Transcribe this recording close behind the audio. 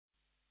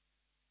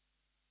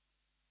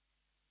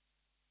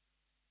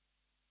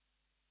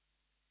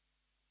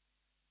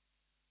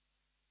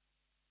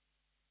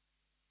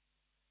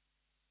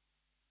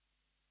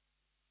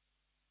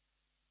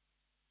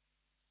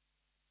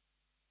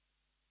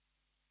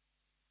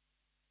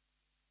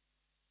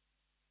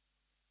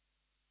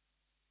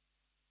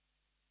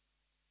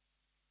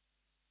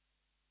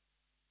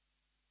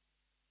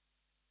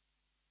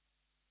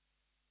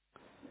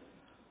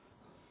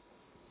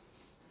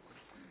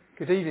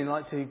Good evening. I'd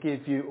like to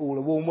give you all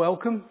a warm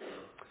welcome,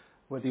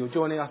 whether you're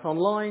joining us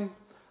online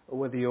or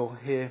whether you're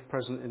here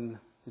present in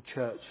the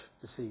church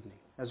this evening.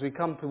 As we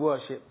come to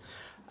worship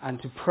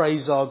and to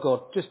praise our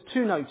God, just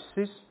two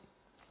notices.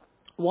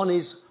 One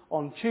is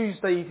on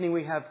Tuesday evening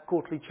we have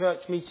quarterly church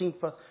meeting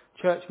for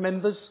church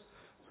members,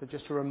 so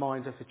just a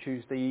reminder for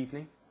Tuesday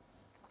evening.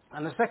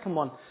 And the second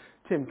one,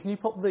 Tim, can you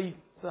pop the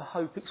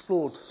Hope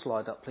Explored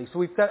slide up, please? So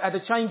we've had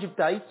a change of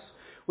dates.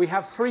 We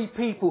have 3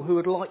 people who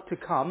would like to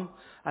come,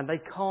 and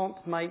they can't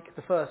make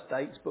the first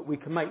dates, but we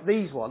can make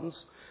these ones.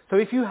 So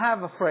if you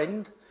have a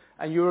friend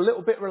and you're a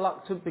little bit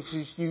reluctant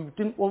because you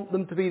didn't want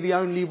them to be the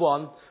only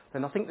one,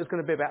 then I think there's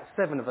going to be about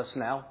 7 of us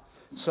now.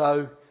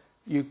 So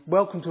you're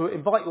welcome to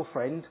invite your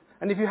friend.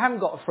 And if you haven't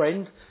got a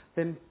friend,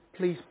 then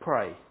please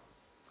pray.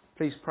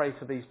 Please pray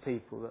for these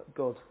people that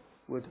God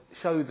would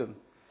show them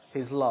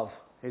His love,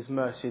 His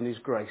mercy and His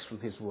grace from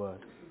His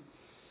word.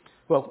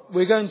 Well,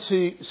 we're going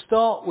to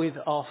start with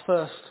our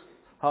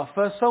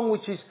first song,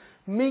 which is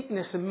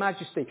Meekness and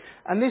Majesty.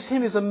 And this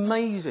hymn is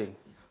amazing.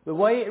 The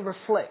way it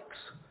reflects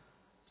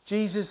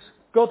Jesus'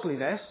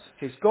 godliness,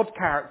 His God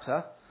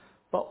character,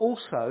 but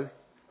also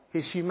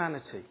His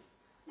humanity.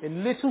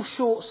 In little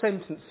short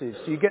sentences,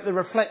 you get the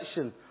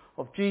reflection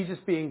of Jesus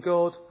being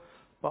God,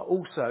 but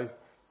also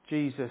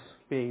Jesus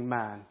being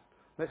man.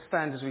 Let's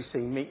stand as we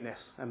sing Meekness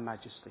and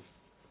Majesty.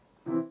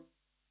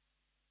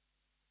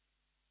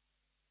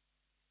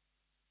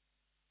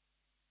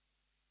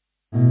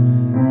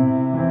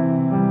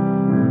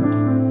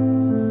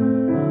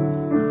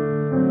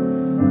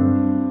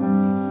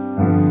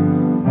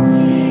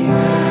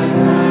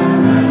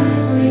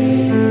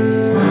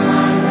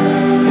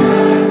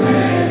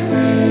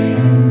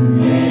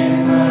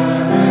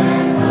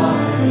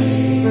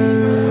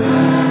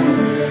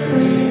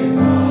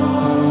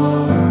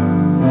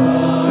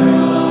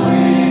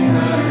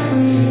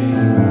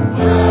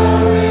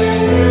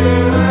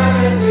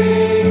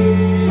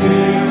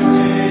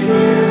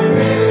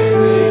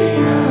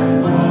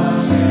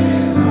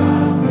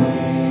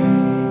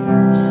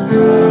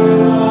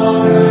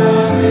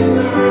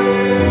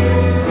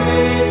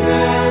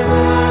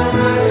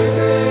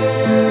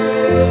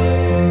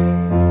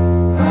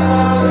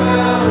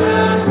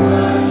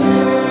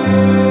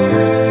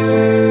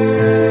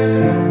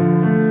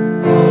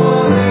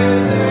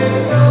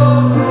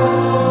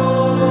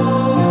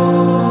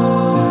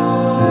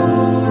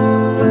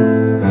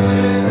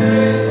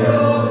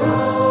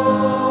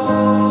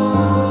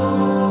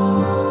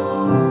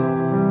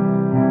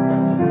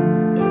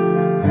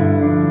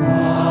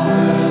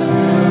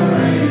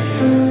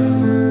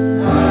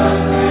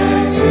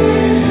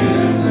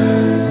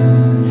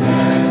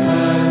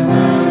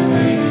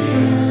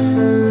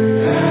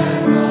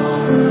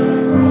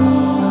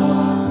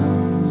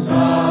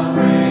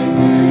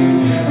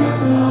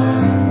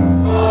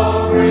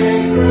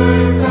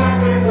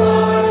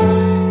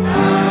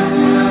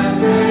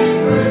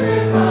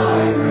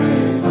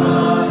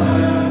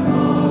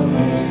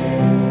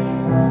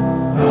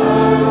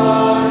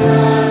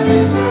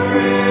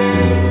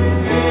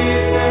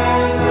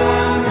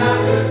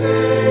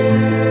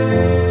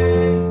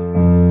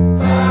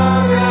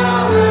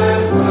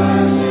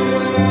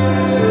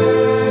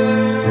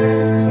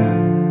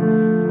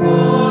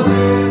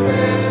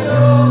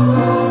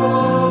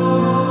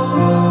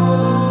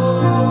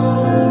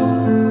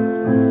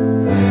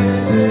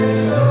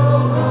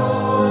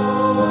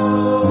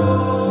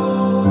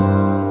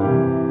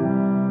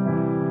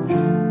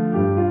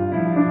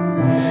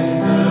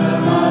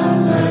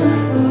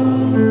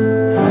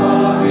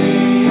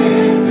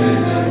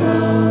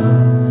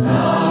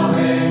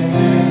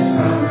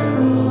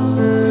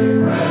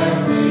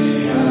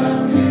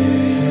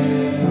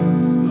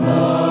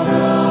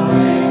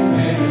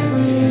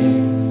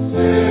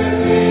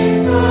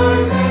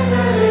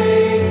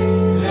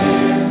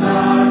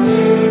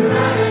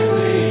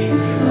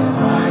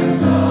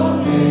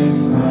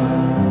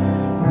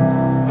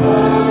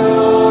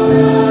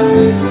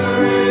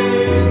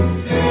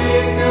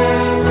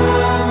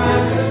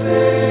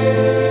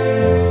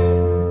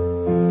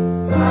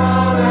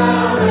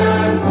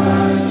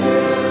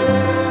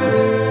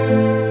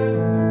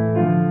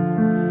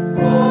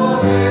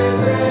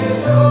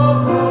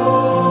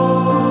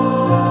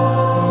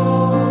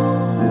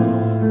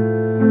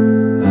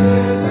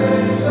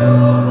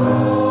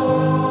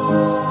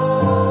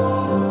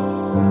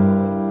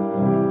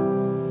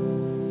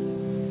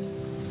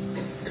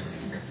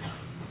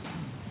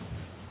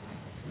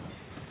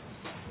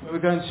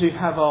 To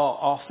have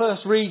our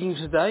first reading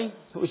today,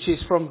 which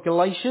is from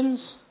Galatians.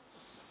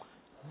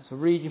 It's a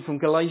reading from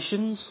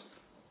Galatians.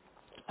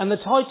 And the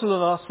title of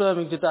our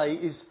sermon today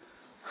is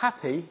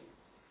Happy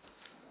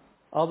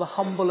Are the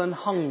Humble and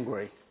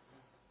Hungry.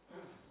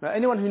 Now,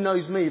 anyone who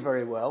knows me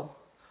very well,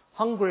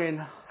 hungry and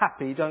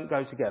happy don't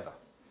go together.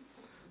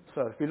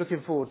 So if you're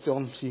looking forward,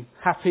 John, to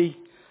Happy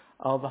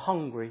Are the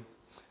Hungry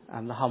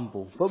and the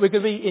Humble. But we're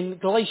going to be in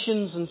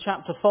Galatians and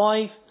chapter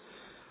 5,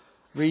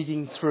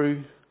 reading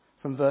through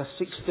from verse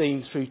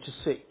 16 through to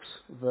 6,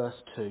 verse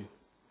 2.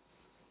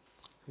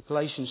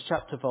 Galatians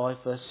chapter 5,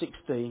 verse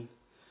 16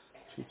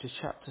 To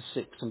chapter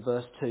 6 and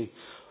verse 2.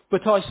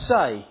 But I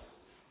say,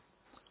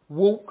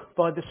 walk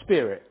by the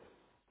Spirit,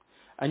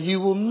 and you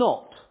will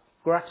not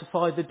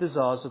gratify the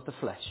desires of the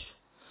flesh.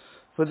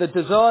 For the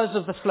desires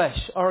of the flesh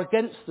are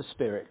against the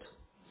Spirit,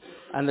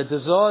 and the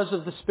desires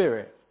of the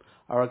Spirit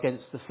are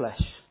against the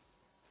flesh.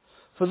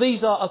 For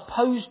these are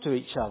opposed to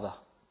each other,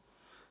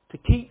 to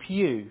keep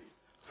you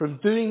from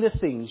doing the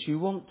things you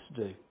want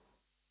to do.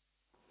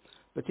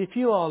 But if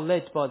you are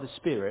led by the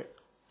Spirit,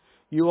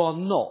 you are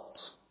not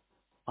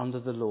under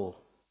the law.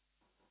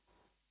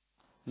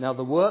 Now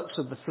the works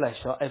of the flesh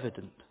are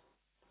evident: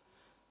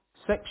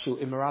 sexual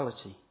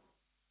immorality,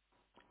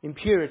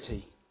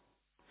 impurity,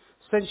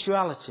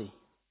 sensuality,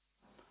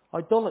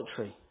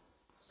 idolatry,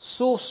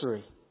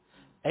 sorcery,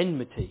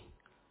 enmity,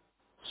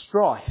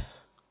 strife,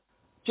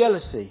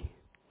 jealousy,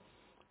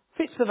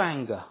 fits of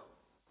anger,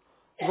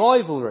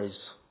 rivalries,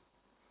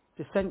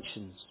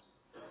 dissensions,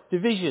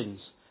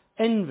 divisions,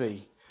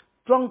 envy,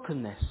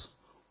 drunkenness,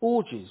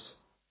 orgies,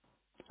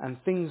 and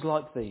things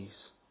like these.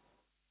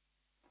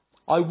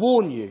 I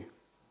warn you,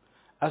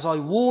 as I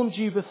warned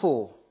you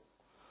before,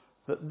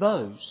 that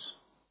those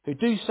who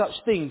do such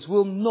things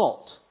will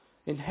not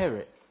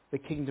inherit the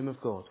kingdom of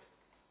God.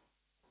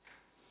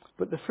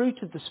 But the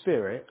fruit of the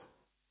Spirit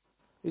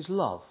is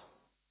love,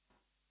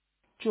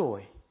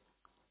 joy,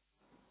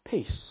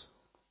 peace,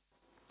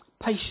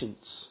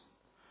 patience,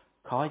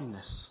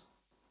 kindness,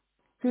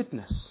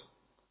 goodness,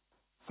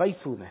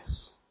 faithfulness,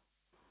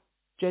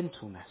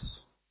 gentleness,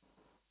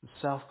 and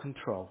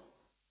self-control.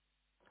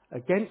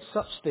 Against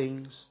such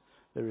things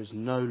there is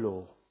no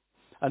law.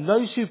 And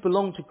those who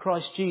belong to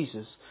Christ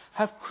Jesus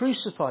have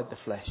crucified the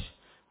flesh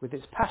with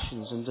its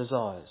passions and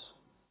desires.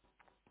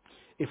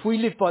 If we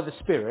live by the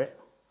Spirit,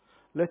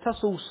 let us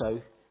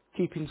also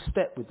keep in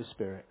step with the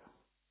Spirit.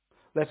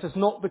 Let us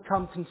not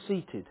become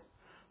conceited,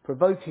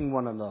 provoking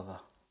one another,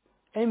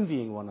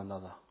 envying one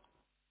another.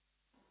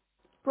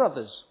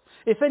 Brothers,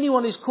 if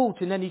anyone is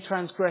caught in any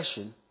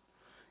transgression,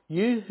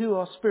 you who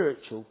are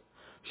spiritual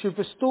should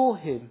restore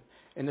him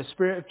in a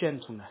spirit of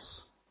gentleness.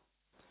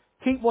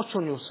 Keep watch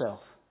on yourself,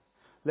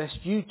 lest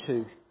you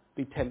too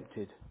be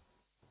tempted.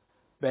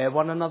 Bear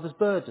one another's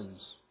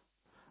burdens,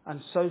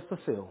 and so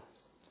fulfill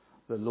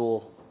the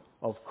law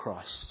of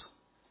Christ.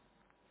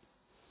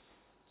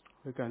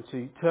 We're going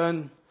to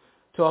turn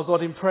to our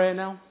God in prayer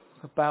now,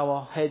 bow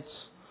our heads,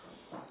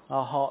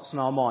 our hearts and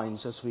our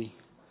minds as we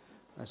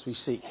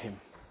seek him.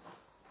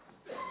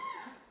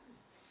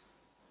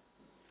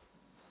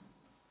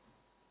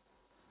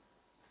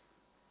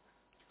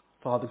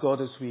 Father God,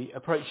 as we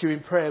approach you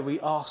in prayer, we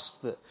ask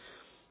that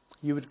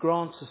you would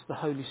grant us the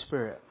Holy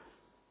Spirit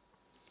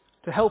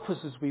to help us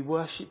as we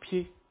worship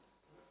you,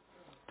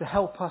 to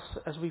help us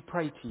as we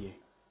pray to you.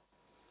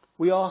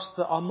 We ask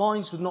that our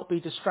minds would not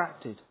be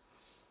distracted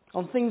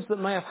on things that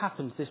may have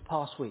happened this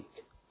past week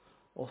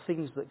or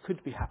things that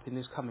could be happening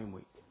this coming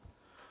week.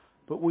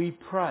 But we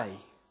pray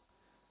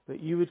that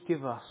you would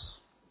give us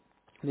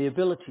the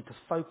ability to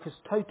focus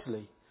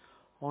totally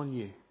on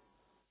you,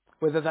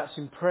 whether that's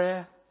in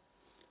prayer,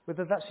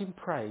 whether that's in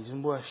praise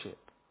and worship,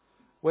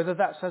 whether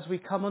that's as we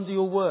come under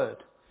your word,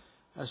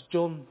 as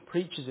John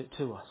preaches it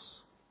to us.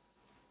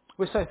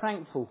 We're so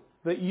thankful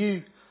that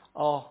you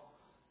are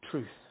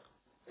truth.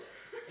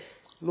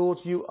 Lord,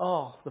 you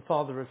are the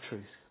Father of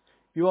truth.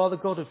 You are the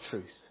God of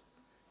truth.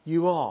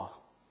 You are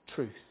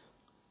truth.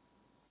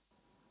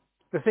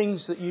 The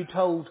things that you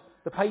told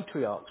the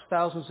patriarchs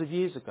thousands of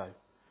years ago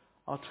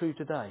are true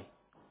today.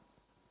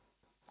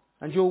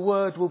 And your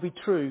word will be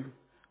true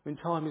when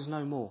time is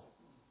no more.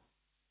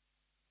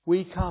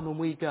 We come and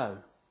we go,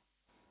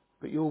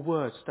 but your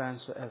word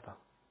stands forever.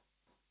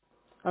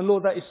 And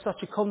Lord, that is such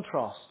a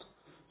contrast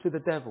to the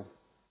devil,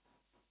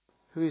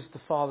 who is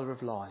the father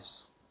of lies.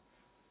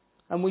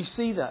 And we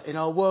see that in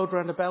our world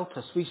round about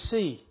us. We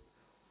see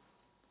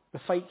the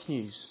fake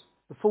news,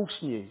 the false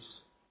news.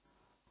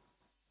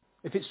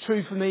 If it's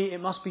true for me, it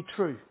must be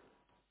true.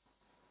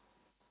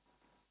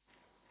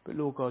 But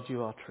Lord God,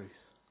 you are truth.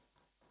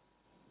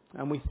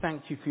 And we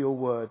thank you for your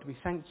word. We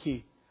thank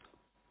you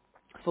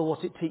for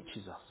what it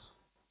teaches us.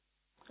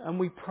 And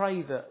we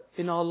pray that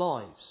in our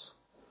lives,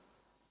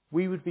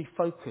 we would be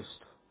focused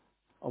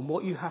on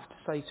what you have to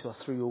say to us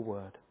through your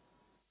word.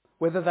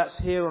 Whether that's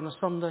here on a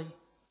Sunday,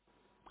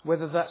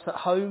 whether that's at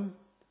home,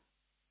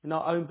 in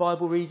our own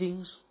Bible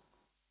readings,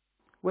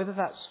 whether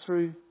that's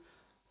through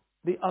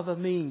the other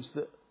means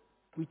that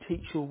we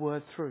teach your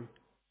word through.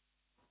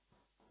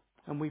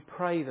 And we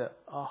pray that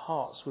our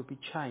hearts would be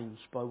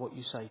changed by what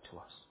you say to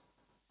us.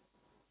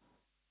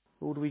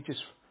 Lord, we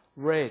just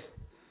read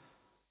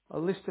a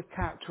list of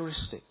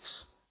characteristics,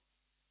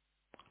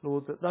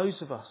 Lord, that those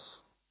of us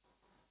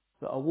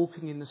that are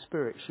walking in the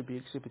Spirit should be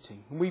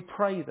exhibiting. And we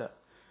pray that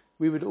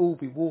we would all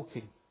be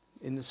walking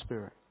in the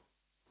Spirit.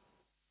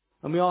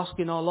 And we ask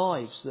in our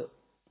lives that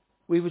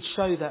we would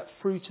show that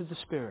fruit of the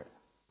Spirit.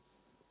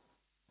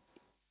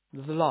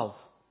 The love,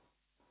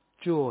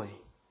 joy,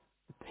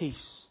 the peace,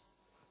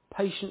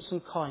 patience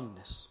and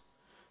kindness,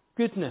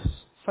 goodness,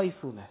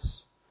 faithfulness,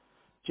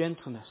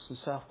 gentleness and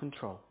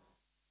self-control.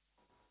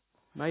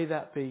 May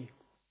that be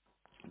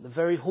the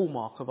very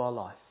hallmark of our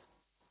life.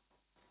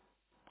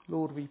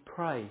 Lord, we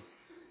pray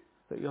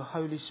that your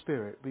Holy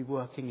Spirit be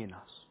working in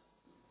us.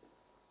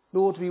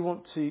 Lord, we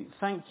want to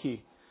thank you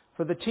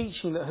for the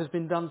teaching that has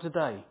been done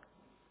today,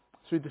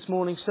 through this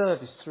morning's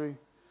service, through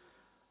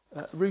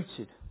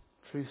Rooted,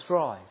 through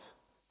Thrive.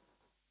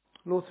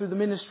 Lord, through the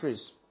ministries,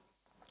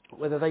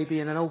 whether they be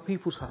in an old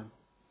people's home,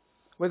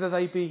 whether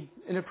they be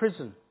in a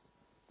prison.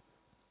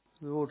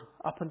 Lord,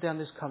 up and down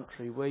this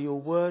country where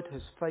your word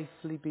has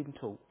faithfully been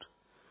taught,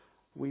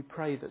 we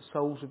pray that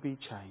souls would be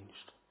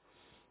changed.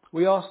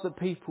 We ask that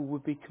people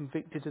would be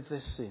convicted of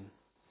their sin,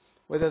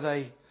 whether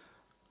they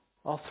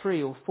are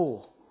 3 or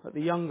 4 at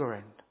the younger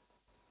end,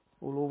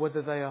 or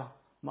whether they are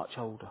much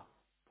older.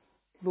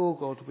 Lord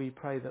God, we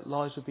pray that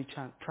lives would be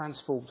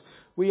transformed.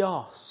 We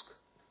ask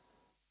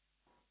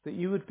that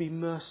you would be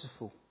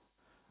merciful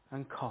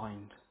and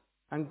kind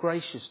and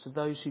gracious to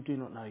those who do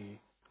not know you.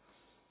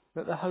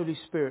 That the Holy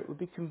Spirit would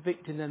be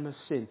convicting them of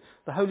sin.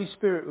 The Holy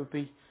Spirit would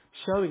be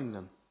showing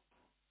them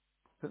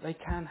that they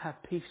can have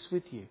peace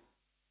with you.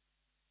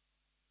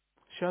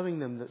 Showing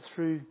them that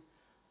through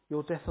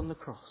your death on the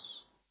cross,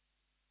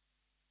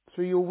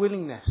 through your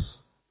willingness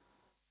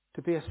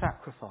to be a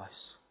sacrifice,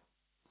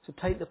 to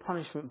take the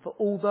punishment for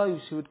all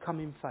those who would come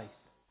in faith,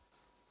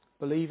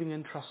 believing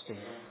and trusting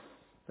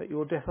that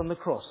your death on the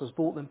cross has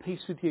brought them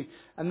peace with you.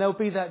 And there'll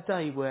be that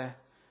day where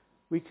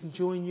we can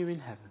join you in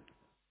heaven.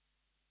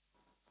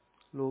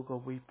 Lord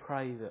God, we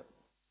pray that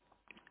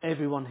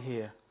everyone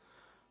here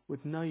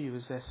would know you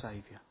as their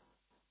Saviour.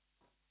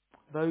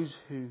 Those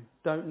who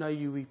don't know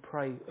you, we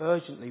pray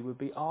urgently, would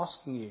be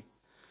asking you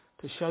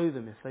to show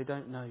them if they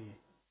don't know you.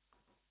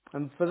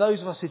 And for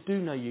those of us who do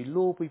know you,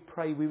 Lord, we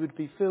pray we would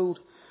be filled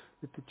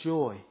with the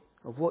joy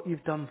of what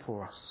you've done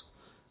for us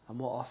and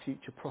what our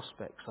future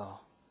prospects are.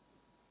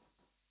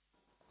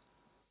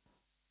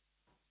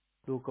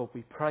 Lord God,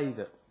 we pray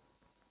that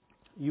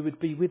you would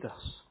be with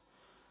us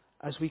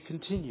as we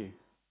continue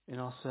in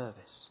our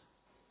service.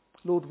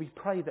 Lord, we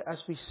pray that as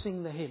we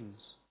sing the hymns,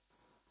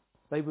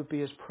 they would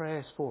be as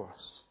prayers for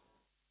us.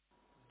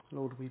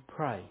 Lord, we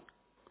pray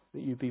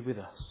that you be with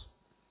us.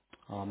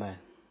 Amen.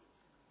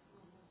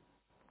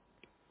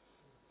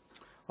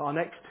 Our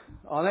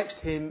next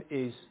hymn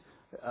is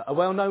a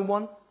well-known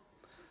one,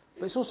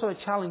 but it's also a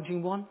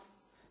challenging one.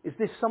 Is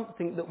this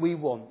something that we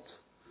want?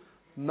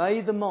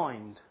 May the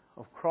mind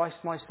of Christ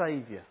my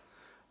Saviour,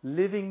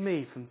 living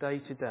me from day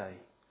to day,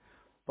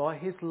 by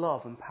his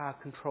love and power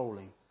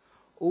controlling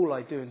all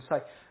I do and say.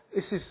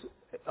 This is,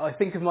 I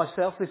think of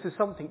myself, this is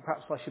something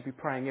perhaps I should be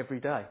praying every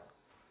day,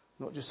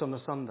 not just on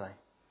a Sunday.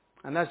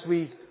 And as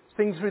we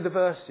sing through the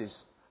verses,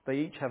 they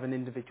each have an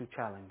individual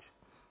challenge.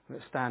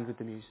 Let's stand with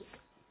the music.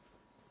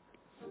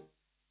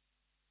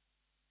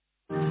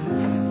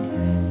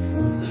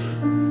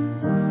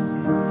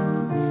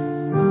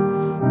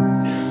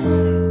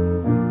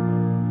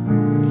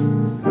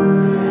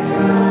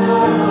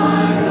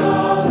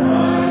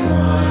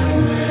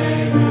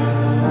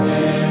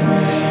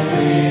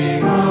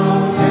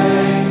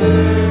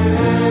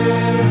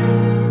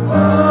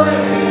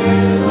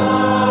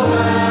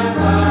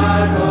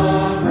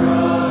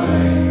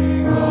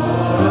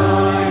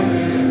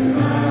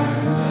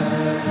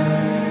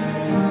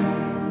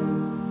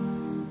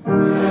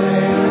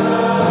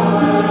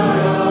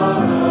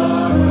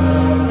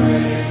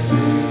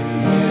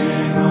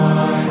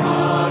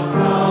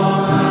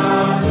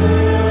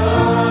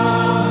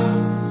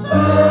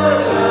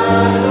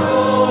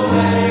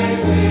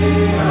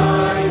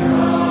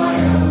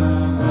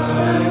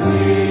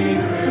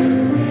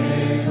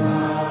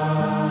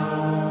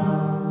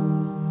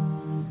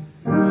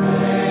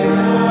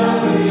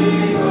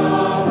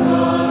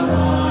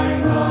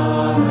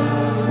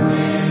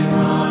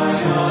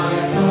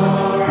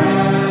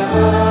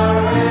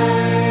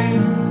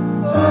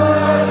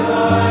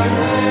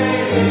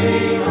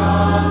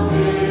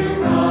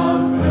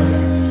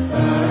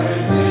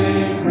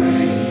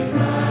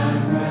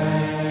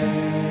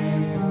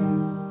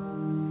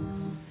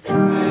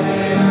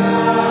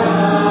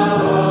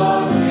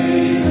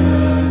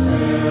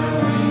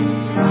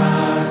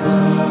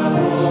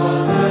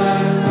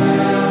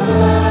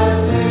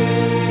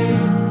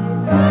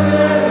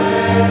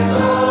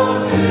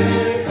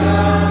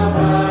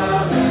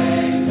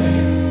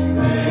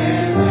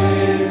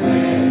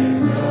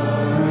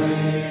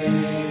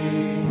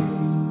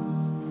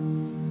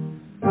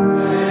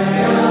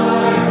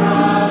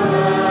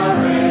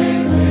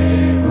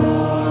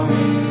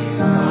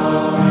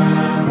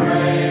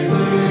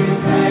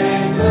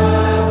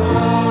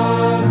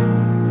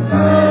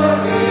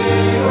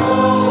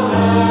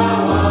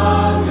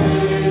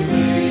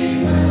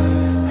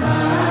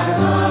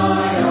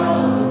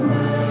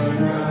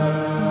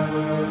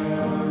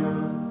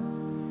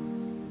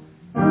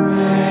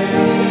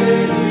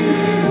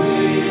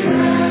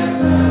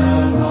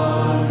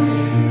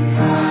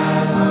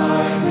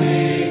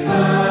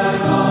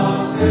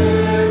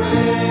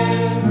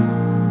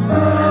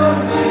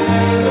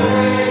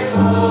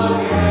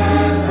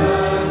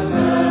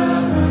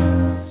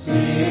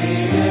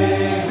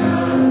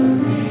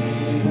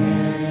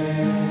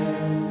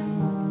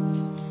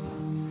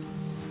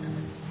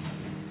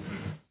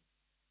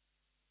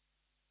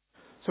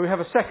 So we have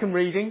a second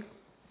reading,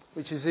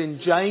 which is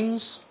in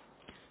James.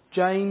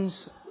 James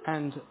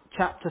and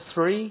chapter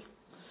 3,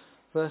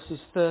 verses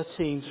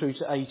 13 through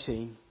to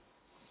 18.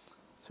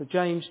 So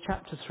James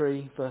chapter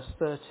 3, verse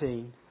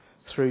 13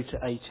 through to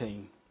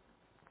 18.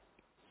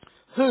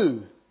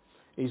 Who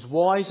is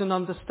wise and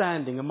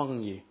understanding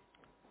among you?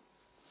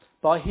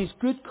 By his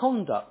good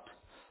conduct,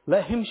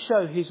 let him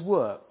show his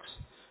works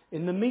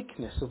in the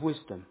meekness of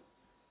wisdom.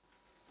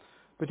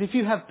 But if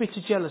you have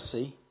bitter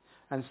jealousy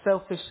and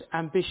selfish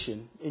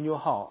ambition in your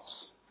hearts,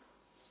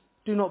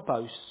 do not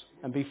boast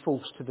and be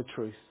false to the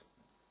truth.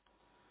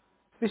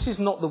 This is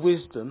not the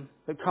wisdom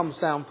that comes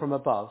down from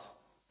above,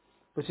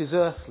 but is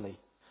earthly,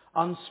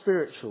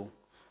 unspiritual,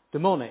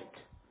 demonic.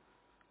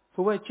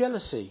 For where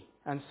jealousy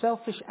and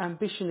selfish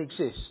ambition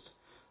exist,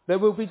 there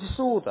will be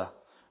disorder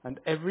and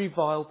every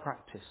vile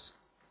practice.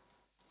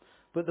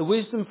 But the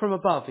wisdom from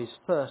above is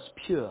first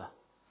pure,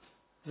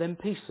 then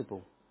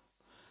peaceable,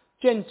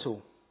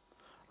 gentle,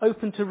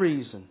 open to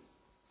reason,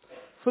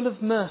 full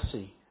of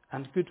mercy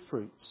and good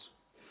fruits,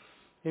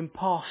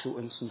 impartial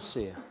and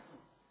sincere.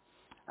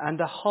 And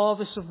a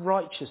harvest of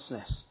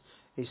righteousness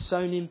is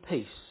sown in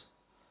peace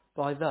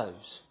by those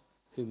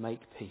who make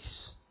peace.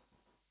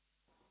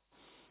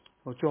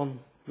 Well,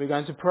 John, we're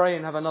going to pray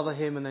and have another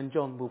hymn, and then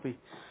John will be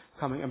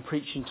coming and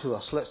preaching to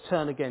us. Let's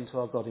turn again to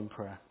our God in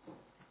prayer.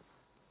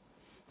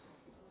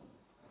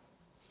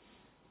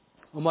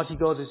 Almighty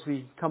God, as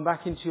we come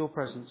back into your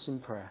presence in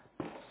prayer,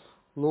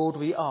 Lord,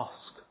 we ask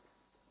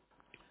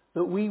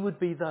that we would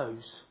be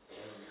those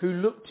who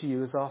look to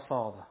you as our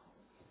Father.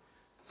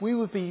 We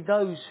would be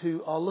those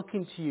who are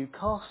looking to you,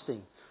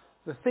 casting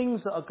the things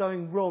that are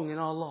going wrong in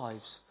our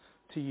lives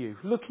to you,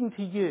 looking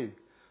to you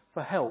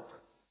for help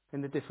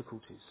in the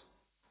difficulties.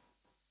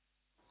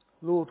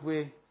 Lord,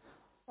 we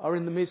are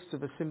in the midst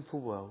of a sinful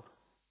world.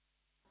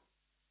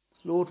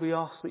 Lord, we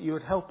ask that you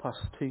would help us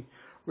to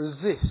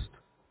resist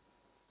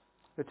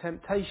the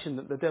temptation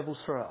that the devil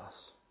throws at us.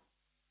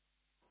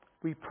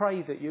 We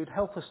pray that you would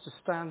help us to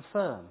stand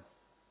firm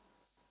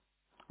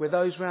where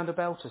those round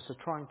about us are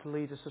trying to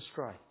lead us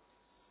astray.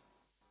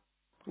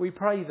 We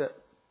pray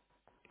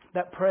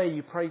that prayer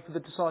you prayed for the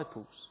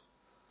disciples,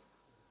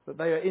 that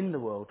they are in the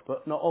world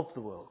but not of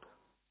the world,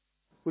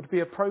 would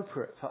be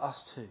appropriate for us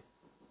too.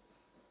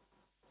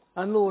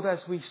 And Lord, as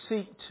we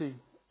seek to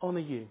honour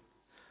you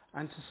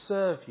and to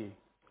serve you,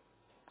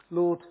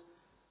 Lord,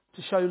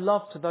 to show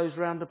love to those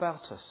round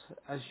about us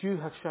as you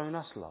have shown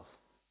us love,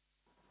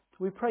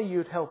 we pray you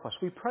would help us.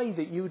 We pray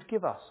that you would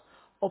give us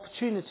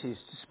opportunities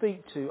to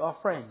speak to our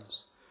friends,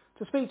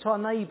 to speak to our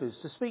neighbours,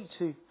 to speak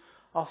to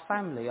our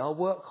family, our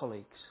work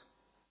colleagues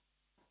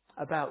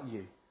about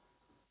you.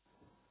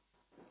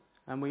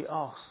 And we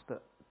ask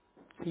that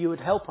you would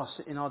help us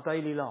in our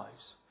daily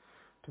lives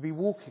to be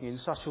walking in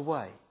such a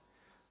way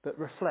that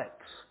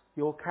reflects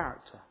your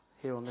character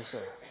here on this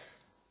earth.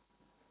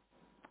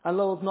 And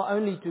Lord, not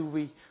only do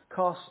we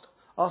cast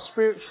our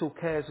spiritual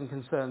cares and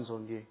concerns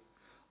on you,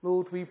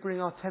 Lord, we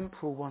bring our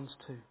temporal ones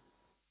too.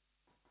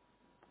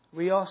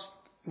 We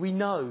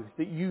know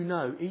that you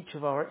know each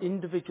of our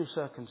individual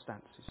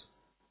circumstances.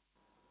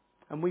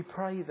 And we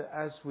pray that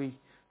as we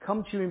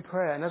come to you in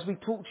prayer and as we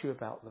talk to you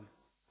about them,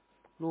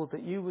 Lord,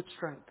 that you would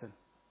strengthen,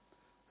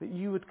 that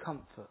you would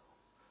comfort,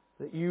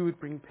 that you would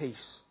bring peace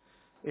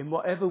in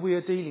whatever we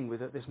are dealing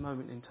with at this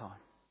moment in time.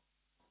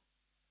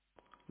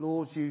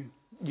 Lord, you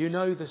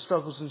know the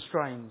struggles and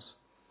strains,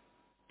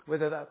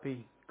 whether that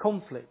be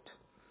conflict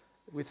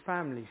with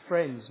family,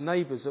 friends,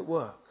 neighbours at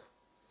work,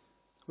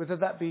 whether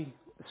that be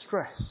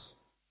stress,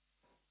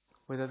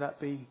 whether that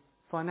be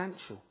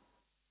financial.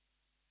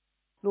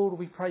 Lord,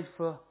 we pray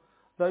for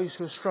those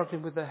who are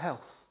struggling with their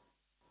health,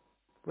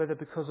 whether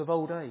because of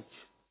old age,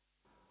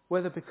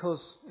 whether because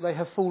they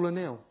have fallen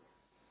ill.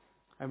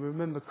 And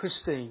remember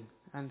Christine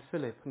and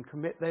Philip and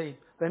commit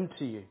them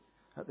to you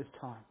at this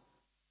time.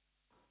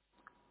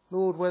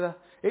 Lord, whether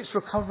it's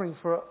recovering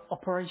for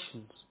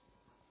operations,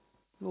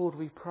 Lord,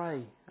 we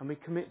pray and we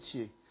commit to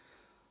you.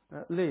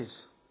 Liz,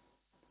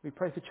 we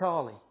pray for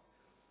Charlie.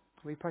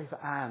 We pray for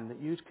Anne,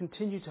 that you'd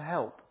continue to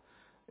help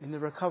in the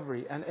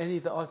recovery, and any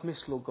that I've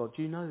missed, Lord God,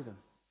 you know them.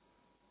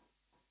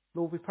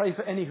 Lord, we pray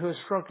for any who are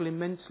struggling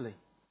mentally.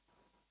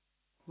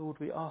 Lord,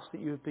 we ask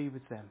that you would be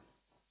with them.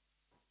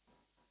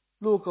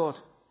 Lord God,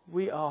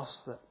 we ask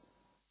that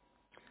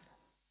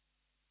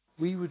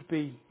we would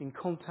be in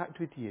contact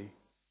with you.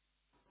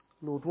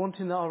 Lord,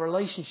 wanting our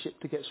relationship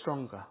to get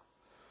stronger,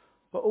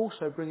 but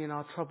also bringing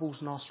our troubles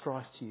and our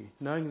strife to you,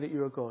 knowing that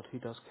you're a God who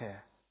does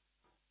care.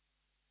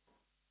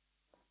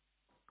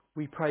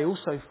 We pray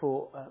also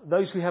for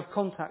those we have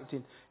contact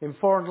in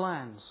foreign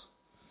lands.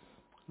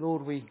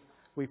 Lord, we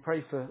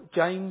pray for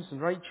James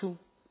and Rachel.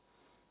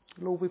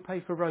 Lord, we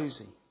pray for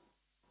Rosie.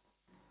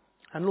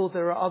 And Lord,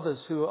 there are others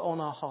who are on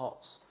our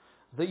hearts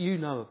that you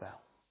know about.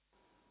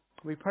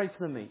 We pray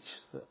for them each,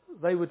 that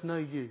they would know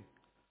you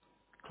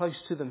close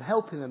to them,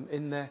 helping them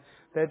in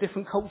their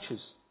different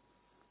cultures,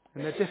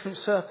 in their different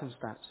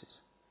circumstances,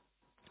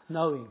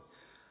 knowing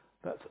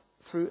that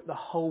through the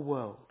whole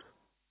world,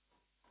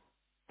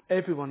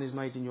 everyone is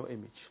made in your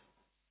image.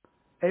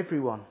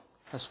 Everyone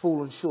has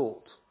fallen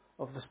short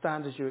of the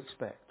standards you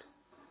expect,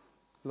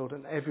 Lord,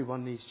 and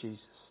everyone needs Jesus.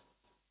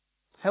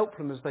 Help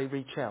them as they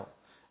reach out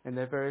in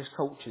their various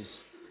cultures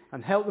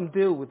and help them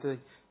deal with the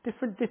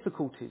different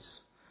difficulties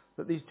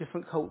that these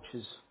different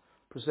cultures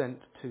present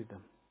to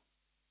them.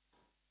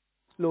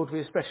 Lord,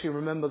 we especially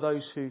remember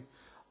those who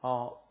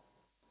are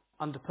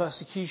under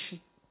persecution.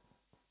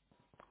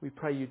 We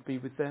pray you'd be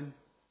with them.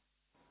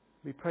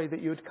 We pray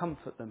that you would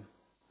comfort them.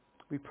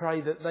 We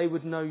pray that they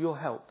would know your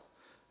help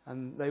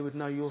and they would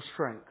know your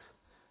strength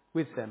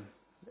with them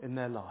in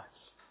their lives.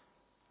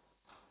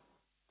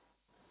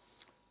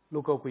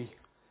 Lord God,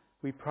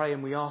 we pray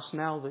and we ask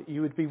now that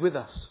you would be with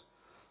us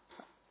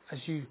as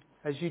you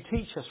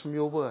teach us from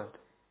your word,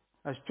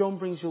 as John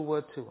brings your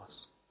word to us.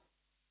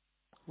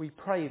 We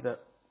pray that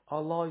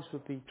our lives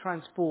would be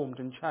transformed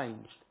and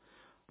changed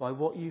by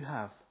what you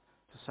have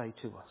to say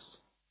to us.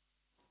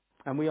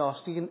 And we ask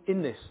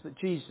in this that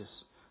Jesus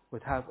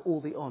would have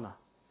all the honour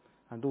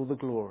and all the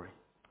glory.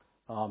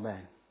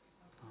 Amen.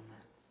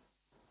 Amen.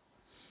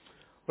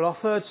 Well, our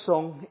third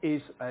song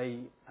is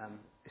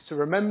it's to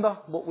remember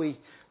what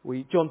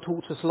John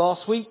taught us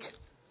last week.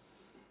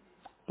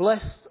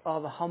 Blessed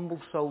are the humble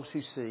souls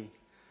who see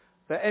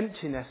their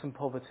emptiness and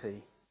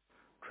poverty.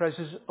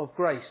 Treasures of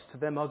grace to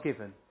them are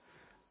given,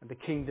 and the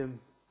kingdom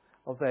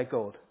of their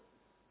God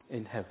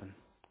in heaven.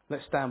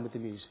 Let's stand with the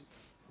music.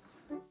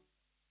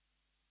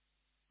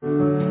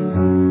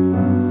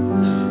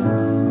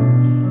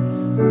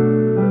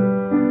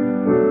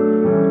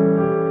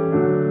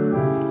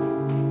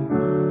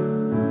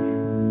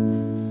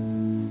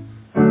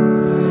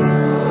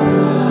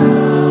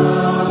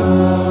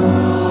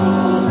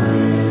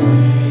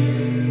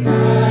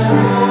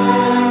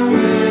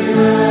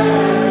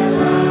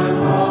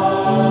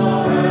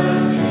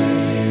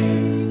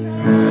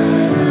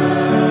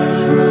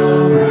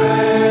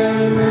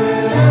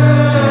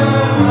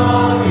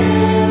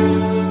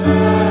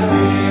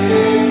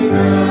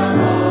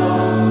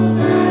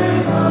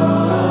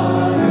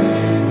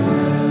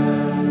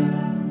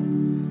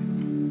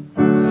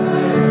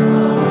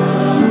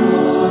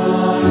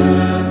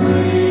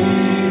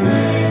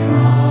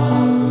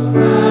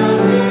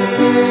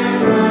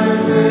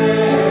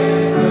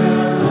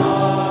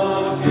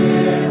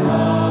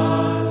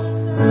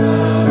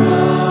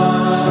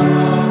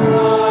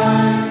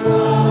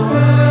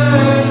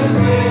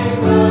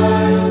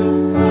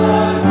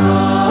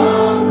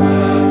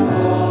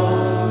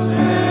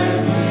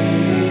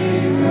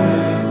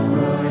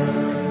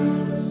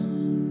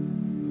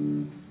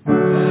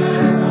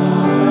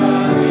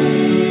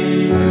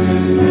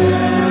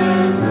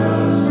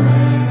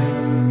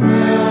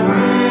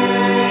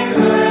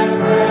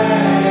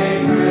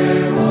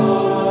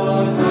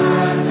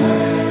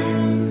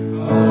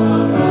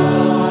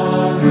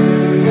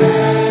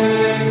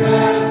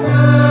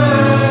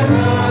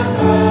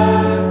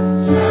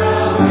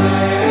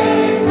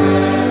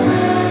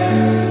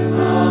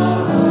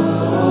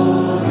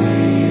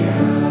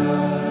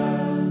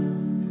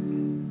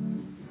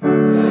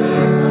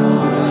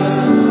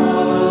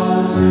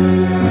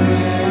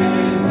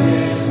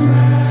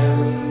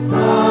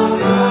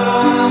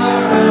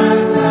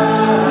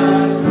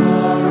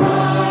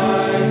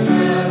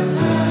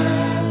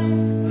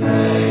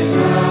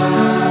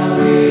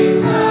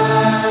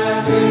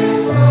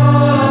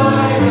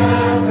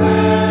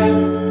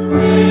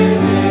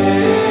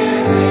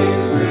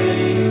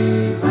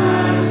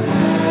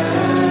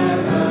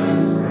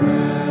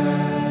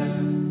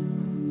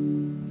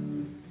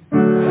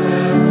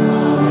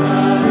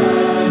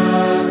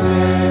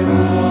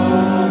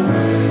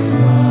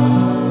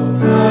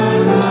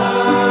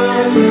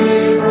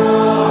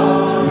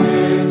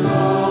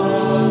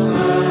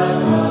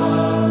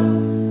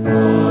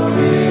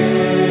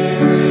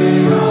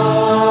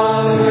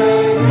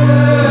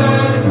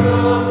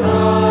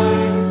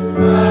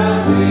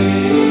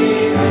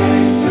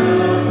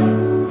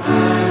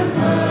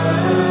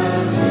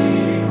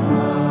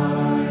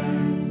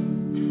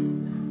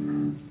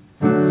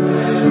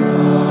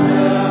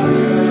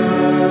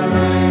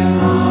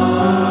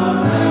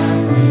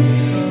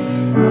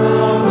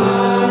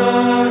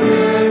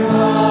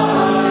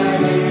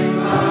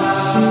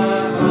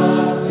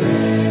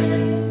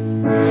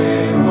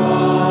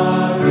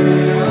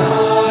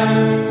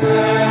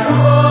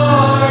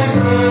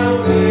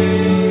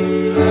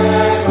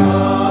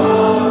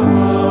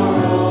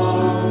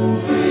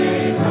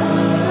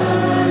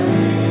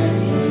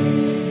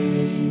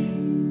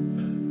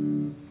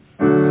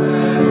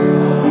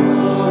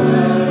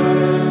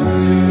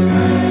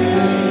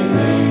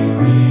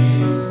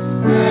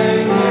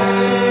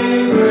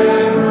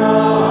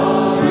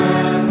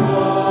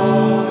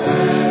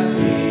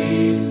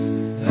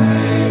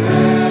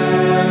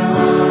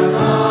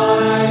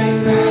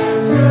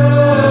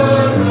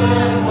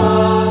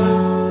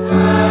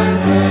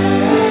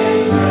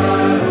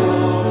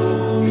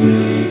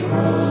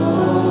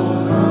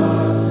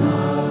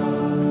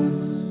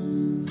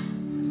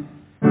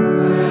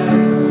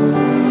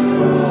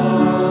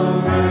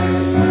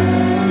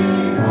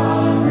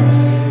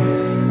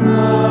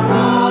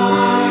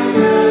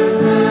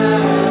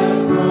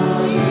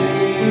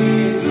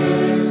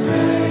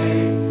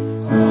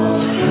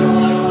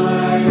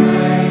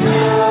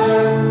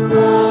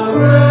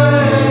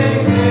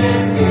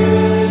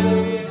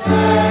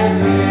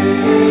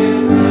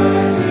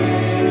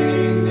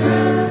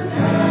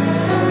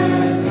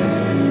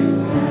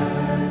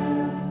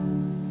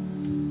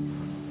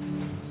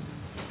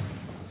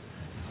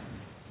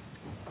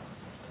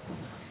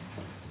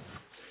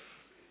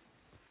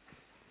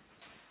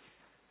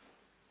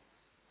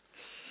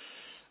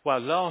 Well,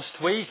 last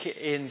week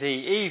in the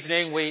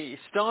evening we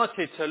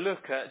started to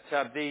look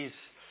at these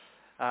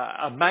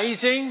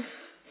amazing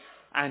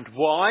and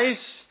wise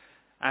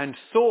and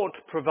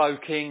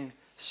thought-provoking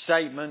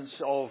statements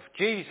of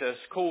Jesus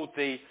called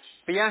the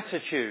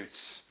Beatitudes.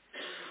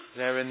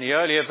 They're in the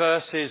earlier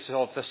verses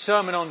of the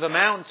Sermon on the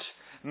Mount,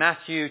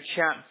 Matthew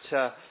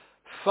chapter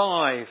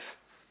 5.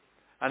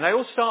 And they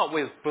all start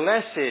with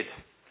blessed,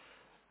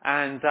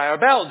 and they're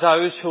about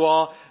those who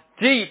are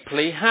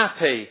deeply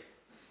happy.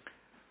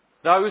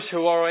 Those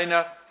who are in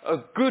a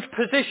good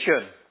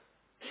position.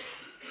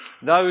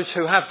 Those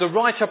who have the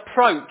right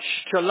approach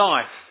to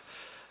life.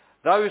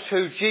 Those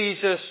who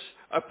Jesus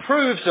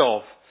approves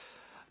of.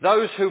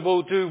 Those who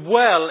will do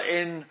well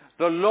in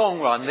the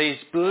long run. These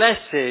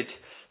blessed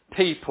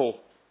people.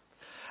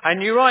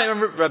 And you might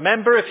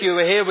remember, if you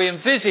were here, we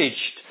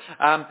envisaged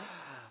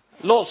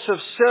lots of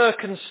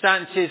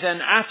circumstances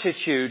and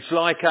attitudes,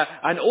 like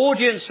an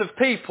audience of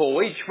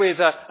people, each with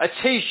a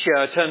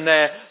T-shirt and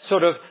their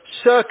sort of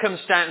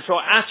circumstance or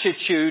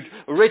attitude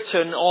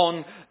written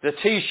on the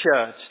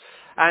T-shirt.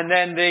 And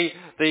then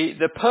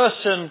the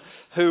person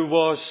who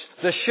was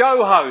the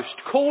show host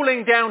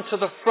calling down to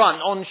the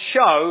front on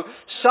show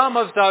some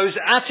of those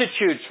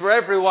attitudes for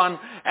everyone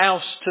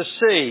else to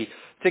see,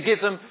 to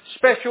give them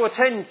special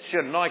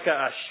attention, like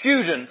a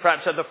student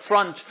perhaps at the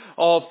front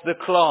of the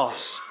class.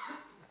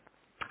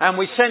 And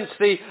we sense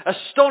the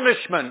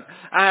astonishment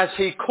as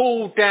he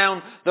called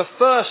down the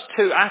first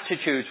two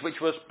attitudes, which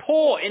was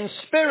poor in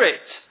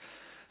spirit.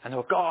 And there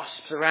were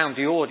gasps around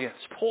the audience.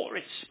 Poor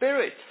in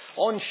spirit,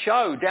 on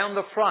show, down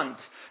the front.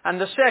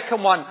 And the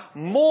second one,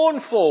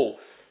 mournful,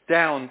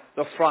 down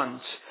the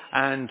front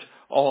and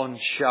on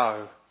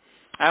show.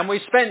 And we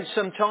spent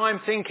some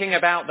time thinking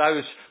about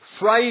those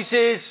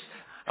phrases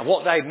and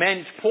what they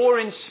meant. Poor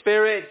in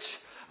spirit,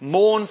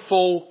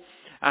 mournful,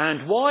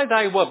 and why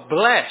they were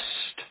blessed,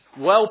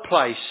 well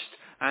placed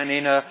and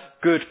in a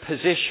good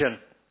position.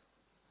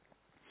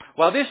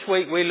 Well, this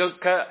week we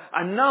look at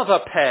another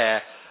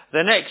pair,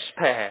 the next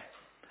pair.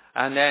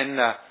 And then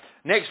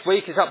next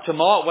week is up to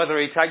Mark whether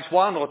he takes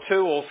one or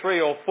two or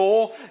three or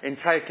four in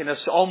taking us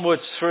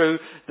onwards through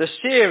the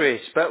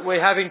series. But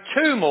we're having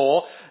two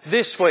more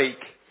this week.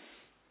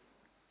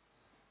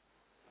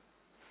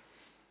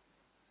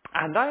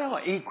 And they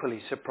are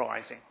equally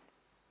surprising.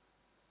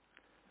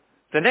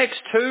 The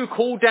next two,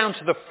 called down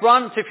to the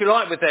front, if you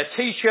like, with their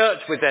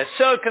T-shirts, with their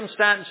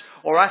circumstance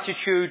or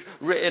attitude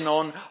written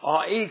on,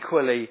 are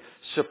equally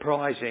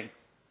surprising.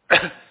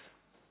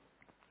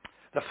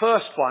 The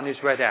first one is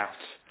read out.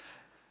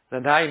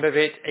 The name of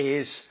it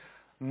is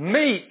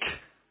Meek.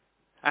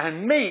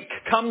 And Meek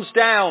comes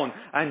down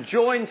and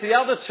joins the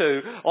other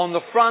two on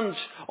the front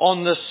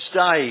on the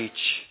stage.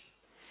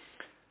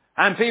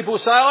 And people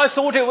say, I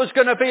thought it was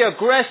going to be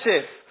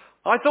aggressive.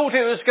 I thought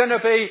it was going to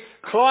be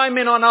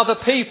climbing on other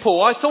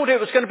people. I thought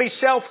it was going to be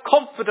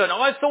self-confident.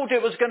 I thought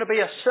it was going to be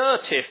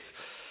assertive.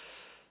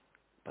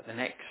 But the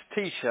next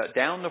T-shirt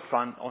down the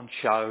front on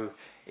show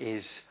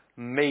is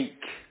Meek.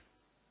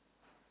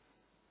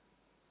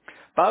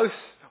 Both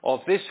of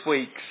this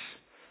week's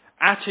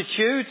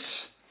attitudes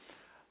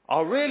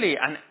are really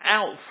an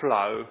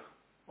outflow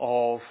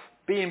of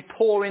being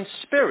poor in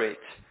spirit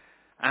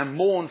and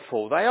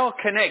mournful. They are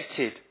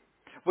connected.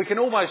 We can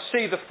almost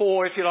see the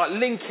four, if you like,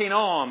 linking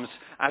arms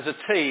as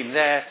a team.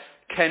 They're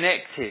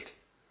connected.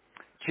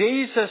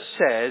 Jesus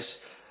says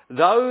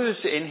those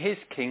in his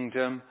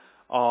kingdom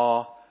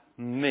are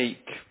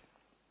meek.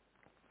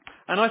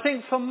 And I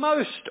think for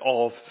most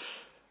of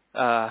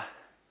the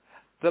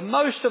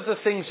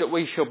things that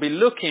we shall be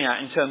looking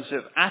at in terms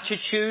of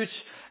attitudes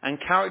and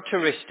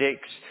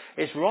characteristics,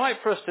 it's right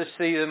for us to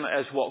see them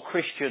as what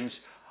Christians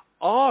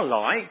are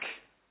like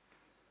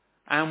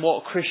and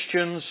what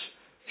Christians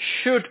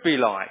should be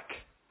like.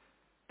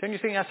 Don't you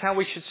think that's how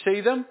we should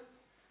see them?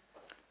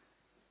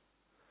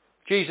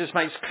 Jesus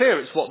makes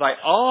clear it's what they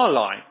are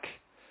like.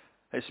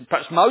 It's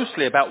perhaps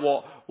mostly about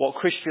what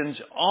Christians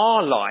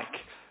are like,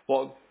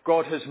 what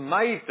God has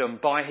made them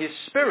by his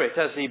Spirit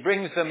as he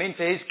brings them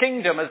into his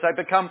kingdom as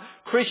they become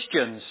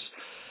Christians.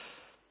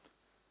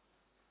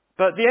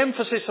 But the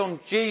emphasis on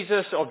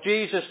Jesus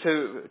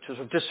to sort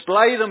of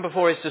display them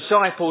before his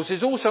disciples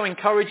is also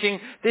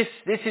encouraging this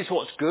is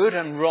what's good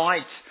and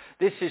right.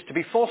 This is to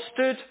be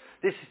fostered.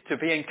 This is to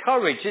be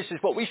encouraged. This is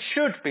what we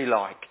should be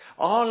like.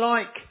 Are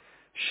like,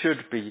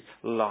 should be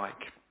like.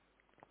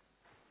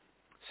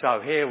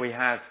 So here we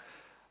have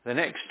the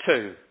next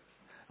two.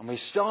 And we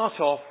start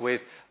off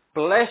with,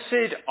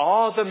 blessed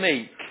are the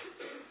meek,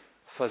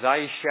 for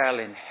they shall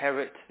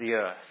inherit the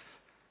earth,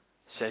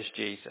 says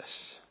Jesus.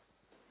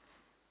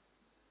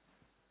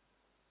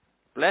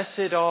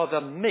 Blessed are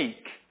the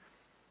meek,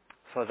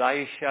 for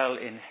they shall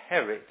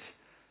inherit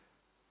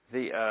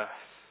the earth.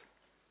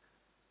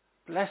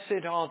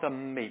 Blessed are the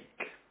meek.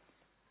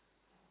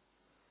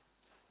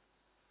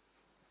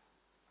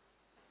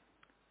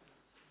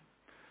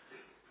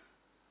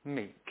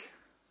 Meek.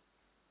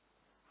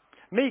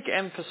 Meek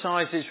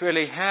emphasises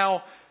really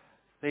how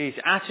these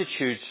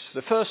attitudes,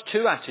 the first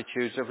two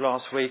attitudes of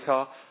last week,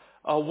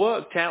 are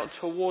worked out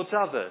towards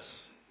others.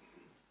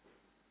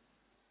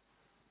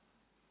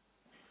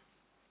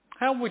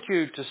 How would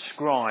you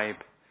describe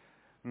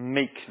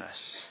meekness?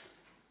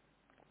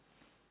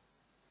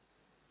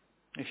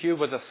 If you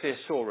were the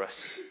thesaurus,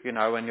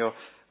 and you're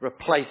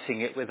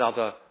replacing it with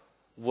other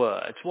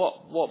words,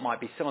 what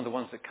might be some of the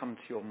ones that come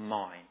to your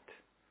mind?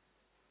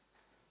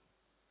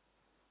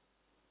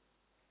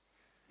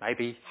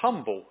 Maybe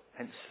humble,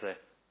 hence the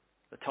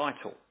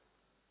title.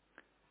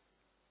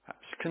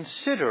 Perhaps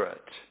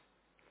considerate.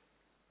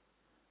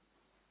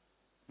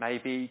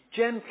 Maybe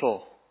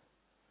gentle.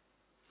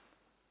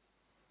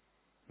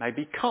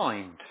 Maybe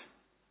kind.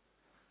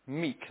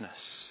 Meekness.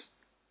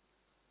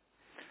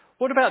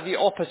 What about the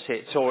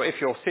opposites? Or if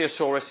you're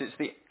thesaurus, it's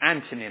the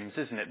antonyms,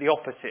 isn't it? The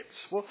opposites.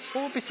 What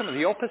would be some of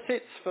the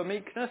opposites for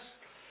meekness?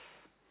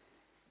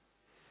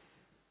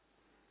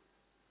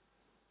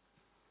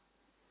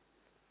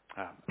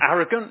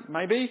 Arrogant,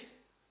 maybe.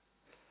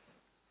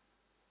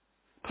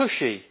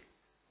 Pushy,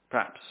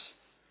 perhaps.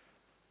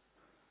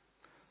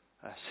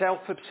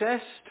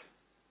 Self-obsessed.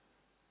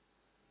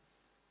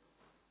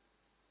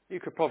 You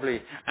could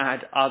probably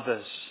add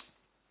others.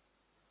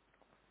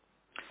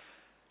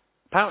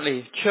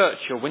 Apparently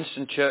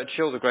Winston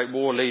Churchill, the great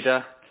war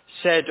leader,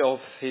 said of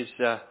his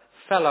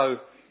fellow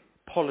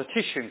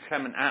politician,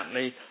 Clement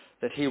Attlee,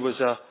 that he was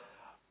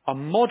a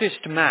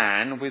modest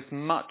man with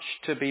much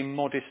to be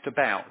modest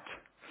about.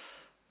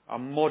 A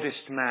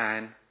modest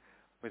man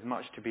with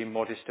much to be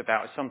modest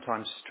about.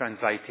 Sometimes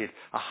translated,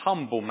 a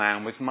humble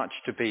man with much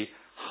to be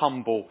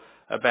humble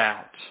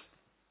about.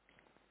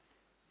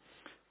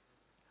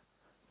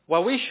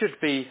 Well, we should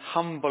be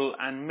humble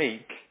and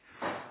meek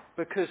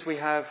because we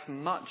have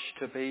much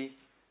to be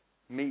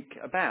meek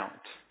about.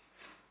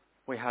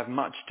 We have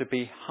much to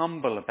be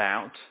humble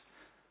about.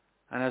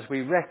 And as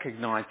we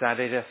recognise that,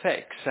 it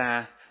affects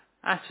our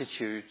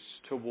attitudes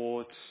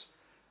towards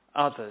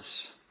others.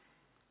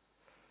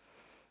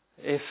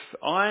 If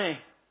I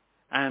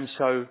am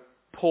so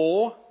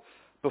poor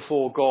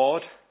before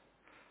God,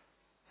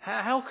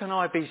 how can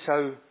I be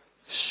so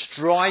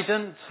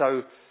strident,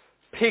 so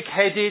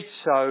pig-headed,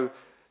 so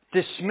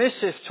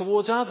dismissive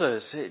towards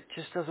others? It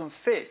just doesn't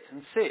fit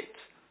and sit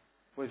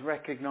with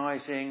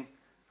recognising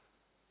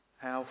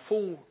how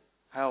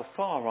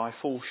far I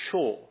fall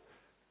short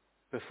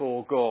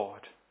before God.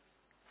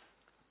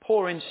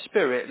 Poor in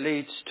spirit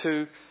leads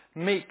to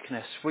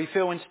meekness. We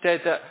feel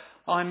instead that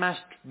I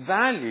must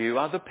value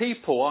other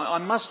people. I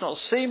must not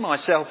see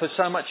myself as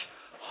so much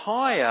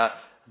higher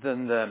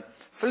than them.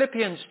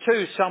 Philippians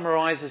 2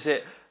 summarises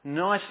it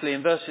nicely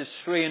in verses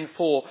 3 and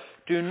 4.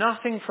 Do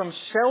nothing from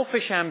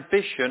selfish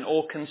ambition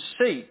or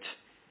conceit.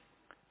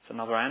 It's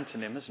another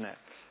antonym, isn't it?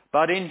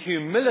 But in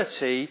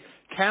humility,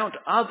 count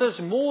others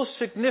more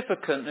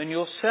significant than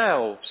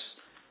yourselves.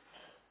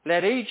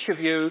 Let each of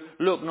you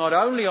look not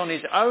only on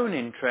his own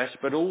interests,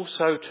 but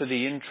also to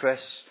the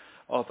interests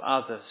of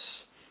others.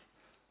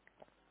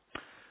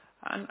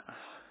 And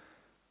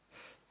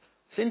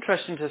it's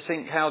interesting to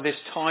think how this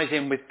ties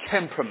in with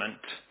temperament.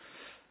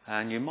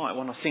 And you might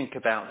want to think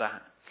about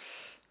that.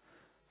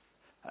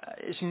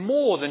 It's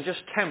more than just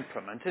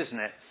temperament, isn't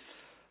it?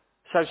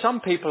 So some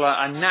people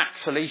are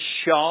naturally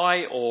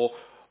shy or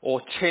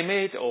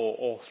timid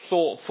or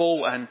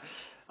thoughtful, and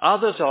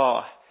others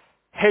are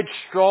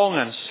headstrong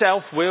and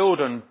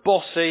self-willed and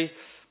bossy.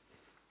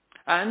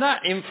 And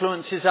that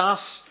influences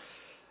us.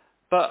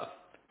 But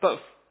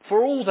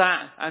for all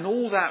that and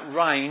all that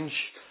range,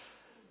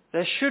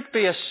 there should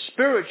be a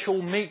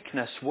spiritual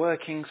meekness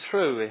working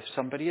through if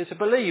somebody is a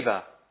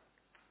believer.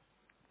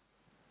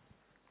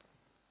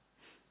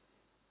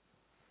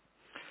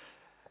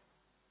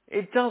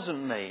 It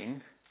doesn't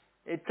mean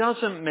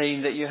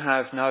that you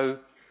have no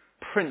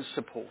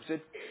principles.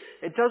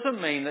 It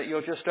doesn't mean that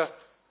you're just a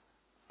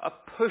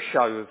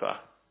pushover.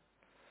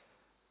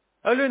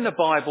 Earlier in the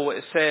Bible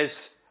it says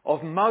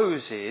of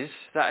Moses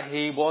that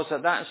he was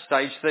at that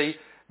stage the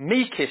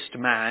meekest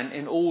man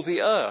in all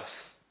the earth.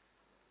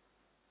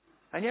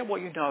 And yet what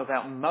you know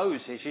about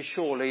Moses is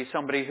surely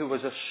somebody who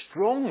was a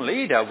strong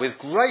leader with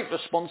great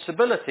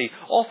responsibility,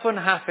 often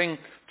having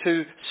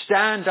to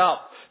stand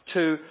up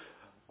to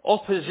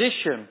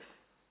opposition.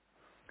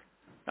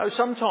 Now,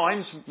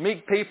 sometimes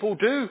meek people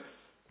do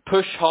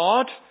push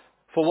hard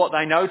for what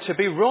they know to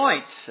be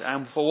right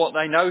and for what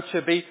they know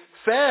to be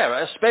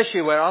fair,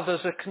 especially where others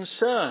are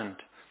concerned.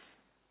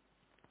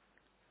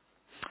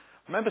 I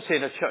remember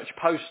seeing a church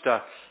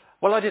poster.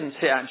 Well, I didn't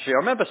see it actually. I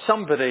remember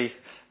somebody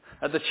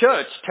at the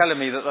church telling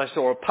me that they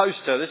saw a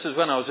poster. This was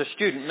when I was a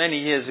student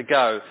many years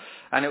ago,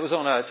 and it was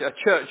on a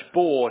church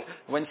board.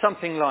 It went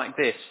something like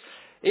this: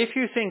 if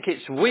you think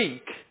it's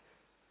weak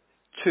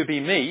to be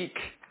meek,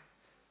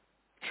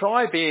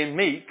 try being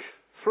meek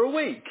for a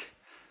week.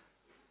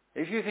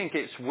 If you think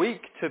it's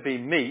weak to be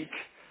meek,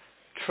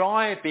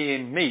 try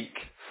being meek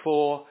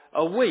for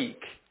a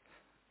week.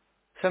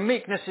 So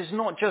meekness is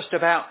not just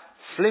about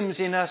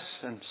flimsiness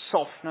and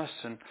softness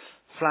and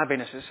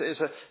flabbiness.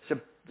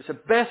 It's a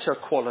better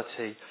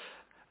quality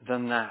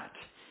than that.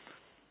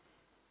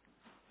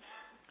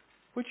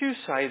 Would you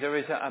say there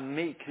is a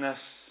meekness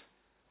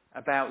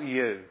about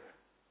you?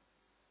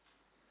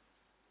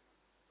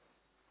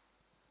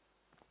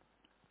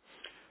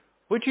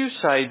 Would you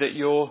say that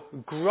you're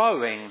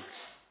growing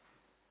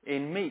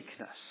in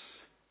meekness?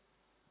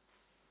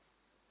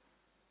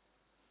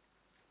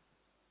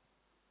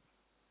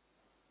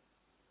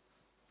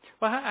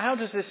 Well, how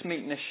does this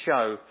meekness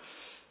show?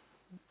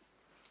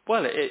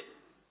 Well, it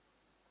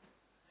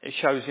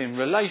shows in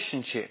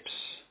relationships.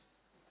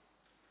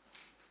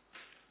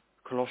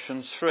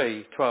 Colossians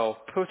 3:12.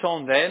 Put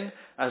on then,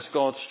 as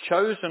God's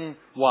chosen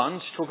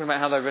ones, talking about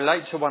how they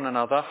relate to one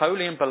another,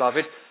 holy and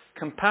beloved,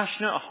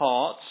 compassionate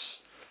hearts,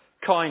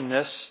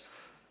 kindness,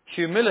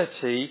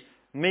 humility,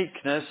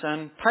 meekness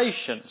and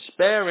patience,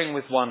 bearing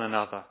with one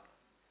another.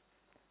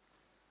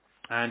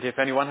 And if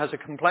anyone has a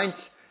complaint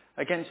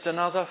against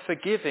another,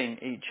 forgiving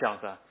each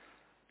other.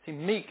 See,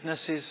 meekness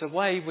is the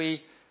way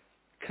we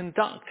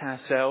conduct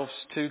ourselves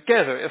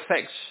together. It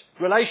affects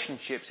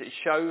relationships. It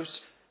shows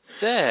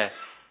there.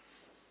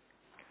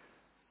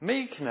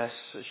 Meekness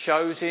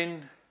shows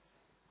in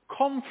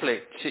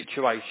conflict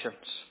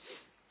situations.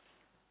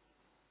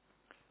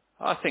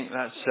 I think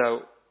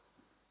that's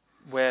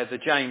where the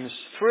James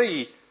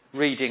 3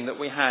 reading that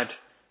we had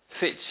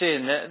fits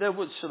in. There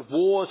were sort of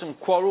wars and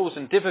quarrels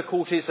and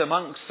difficulties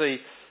amongst the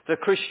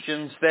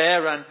Christians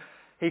there, and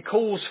he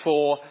calls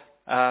for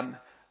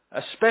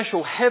a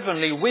special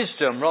heavenly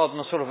wisdom rather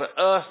than a sort of an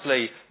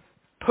earthly,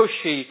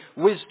 pushy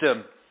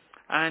wisdom.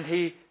 And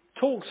he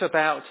talks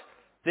about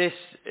this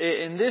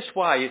in this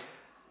way: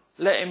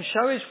 let him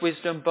show his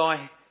wisdom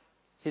by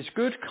his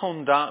good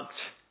conduct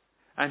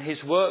and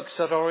his works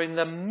that are in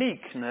the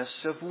meekness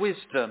of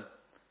wisdom.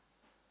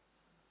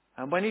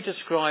 And when he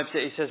describes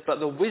it, he says, but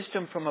the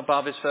wisdom from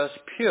above is first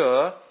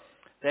pure,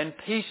 then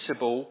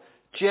peaceable,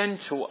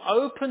 gentle,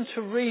 open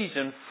to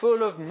reason,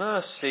 full of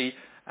mercy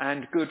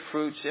and good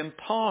fruits,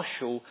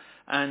 impartial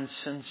and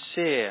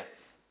sincere.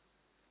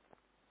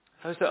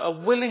 There's a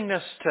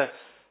willingness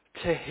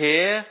to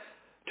hear,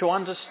 to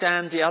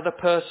understand the other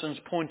person's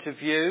point of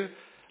view,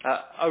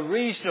 a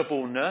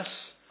reasonableness,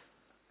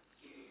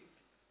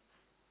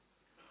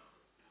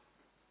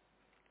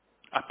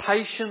 a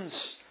patience,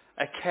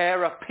 a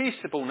care, a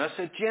peaceableness,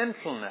 a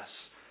gentleness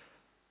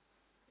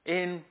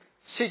in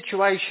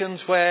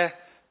situations where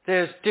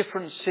there's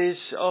differences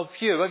of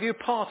view. Are you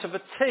part of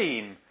a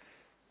team?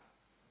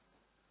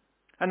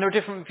 And there are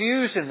different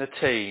views in the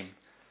team.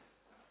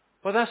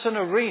 Well, that's an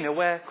arena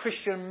where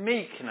Christian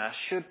meekness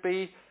should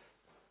be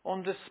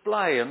on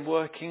display and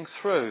working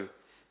through.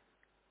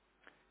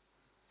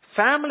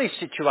 Family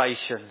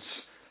situations.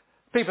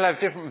 People have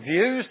different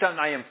views, don't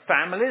they, in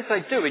families?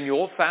 They do in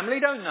your family,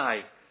 don't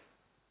they?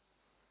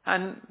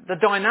 And the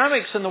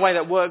dynamics and the way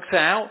that works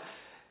out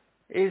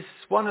is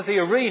one of the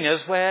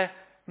arenas where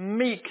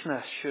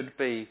meekness should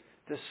be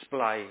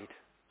displayed.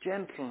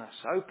 Gentleness,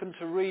 open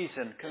to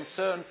reason,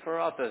 concern for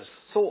others,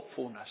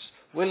 thoughtfulness,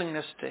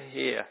 willingness to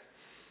hear.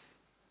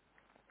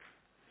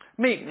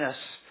 Meekness,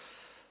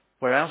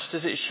 where else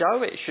does it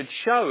show? It should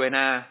show in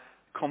our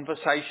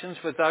conversations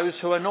with those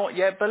who are not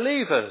yet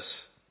believers.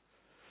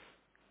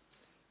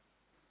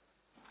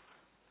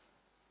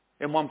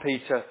 In 1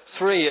 Peter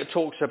 3 it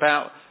talks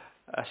about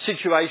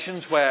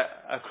situations where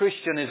a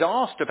Christian is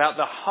asked about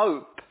the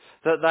hope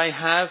that they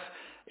have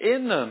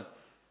in them.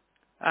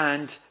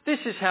 And this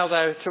is how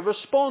they're to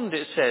respond,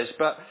 it says.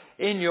 But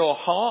in your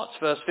hearts,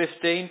 verse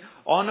 15,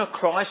 honour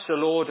Christ the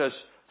Lord as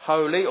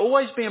holy,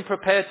 always being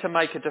prepared to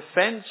make a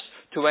defence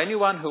to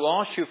anyone who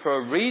asks you for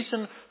a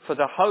reason for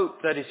the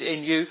hope that is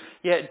in you,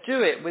 yet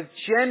do it with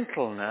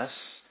gentleness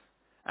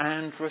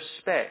and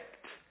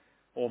respect,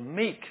 or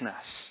meekness.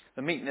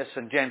 The meekness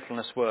and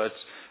gentleness words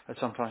are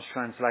sometimes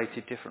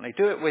translated differently.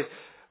 Do it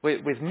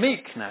with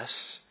meekness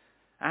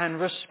and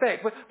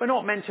respect. We're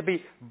not meant to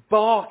be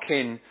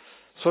barking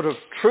sort of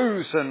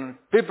truths and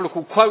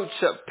biblical quotes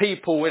at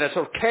people in a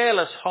sort of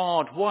careless,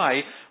 hard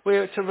way.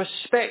 We're to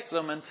respect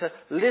them and to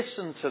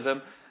listen to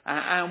them,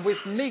 and with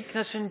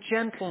meekness and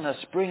gentleness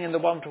bringing the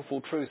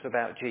wonderful truth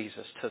about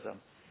Jesus to them.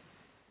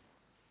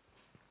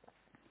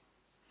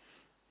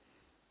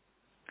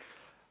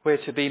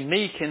 We're to be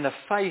meek in the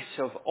face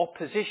of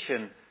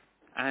opposition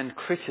and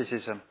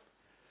criticism.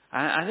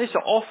 And this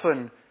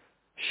often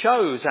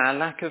shows our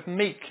lack of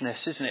meekness,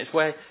 isn't it? It's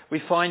where we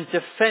find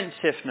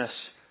defensiveness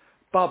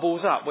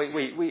bubbles up.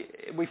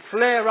 We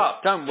flare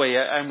up, don't we?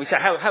 And we say,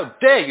 how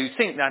dare you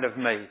think that of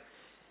me?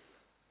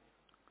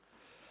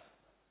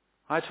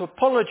 I had to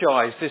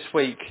apologise this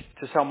week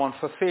to someone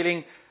for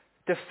feeling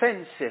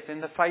defensive in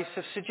the face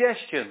of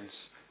suggestions.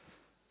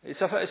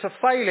 It's a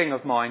failing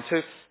of mine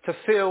to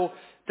feel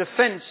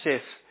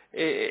defensive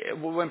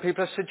when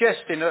people are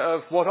suggesting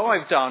of what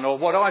I've done or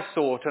what I've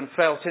thought and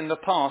felt in the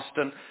past,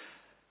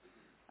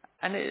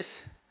 and it's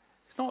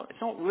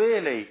not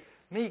really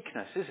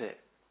meekness, is it?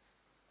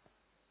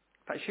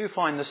 Perhaps you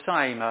find the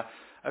same,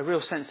 a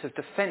real sense of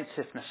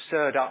defensiveness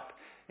stirred up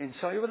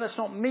inside you. Well, that's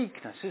not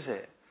meekness, is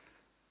it?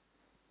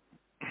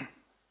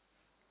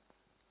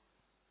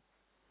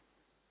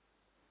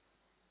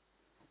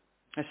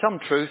 There's some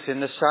truth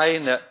in the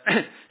saying that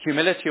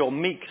humility or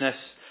meekness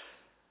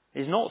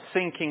is not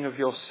thinking of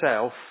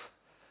yourself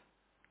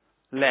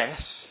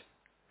less,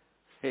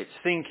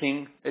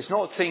 It's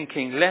not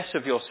thinking less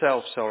of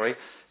yourself, sorry.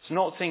 It's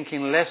not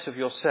thinking less of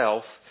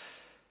yourself.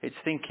 It's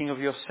thinking of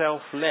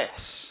yourself less.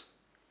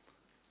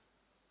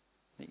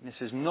 Meekness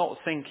is not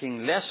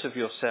thinking less of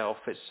yourself.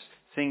 It's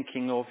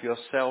thinking of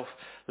yourself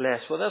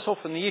less. Well, that's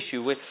often the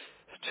issue. We're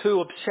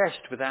too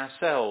obsessed with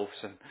ourselves,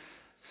 and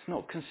it's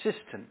not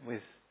consistent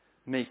with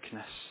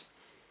meekness.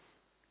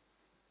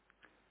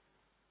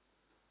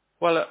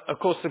 Well, of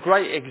course, the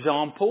great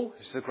example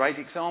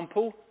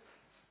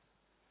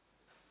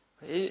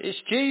is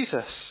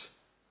Jesus.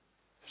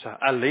 So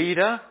a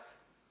leader.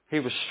 He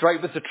was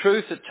straight with the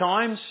truth at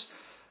times,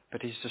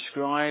 but he's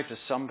described as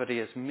somebody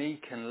as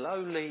meek and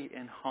lowly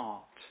in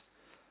heart.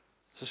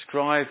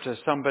 Described as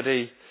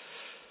somebody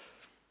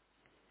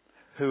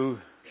who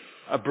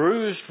a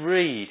bruised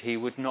reed he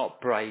would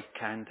not break,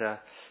 and a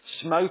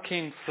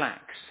smoking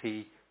flax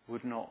he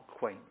would not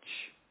quench.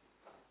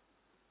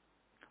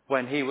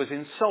 When he was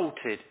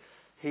insulted,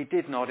 he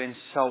did not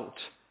insult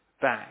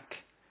back.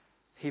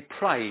 He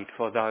prayed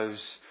for those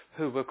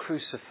who were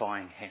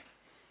crucifying him.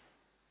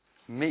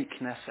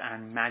 Meekness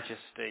and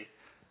majesty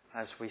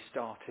as we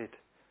started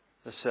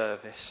the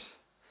service.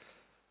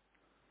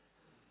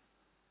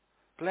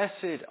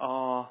 Blessed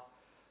are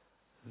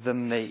the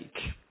meek.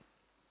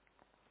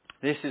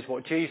 This is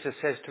what Jesus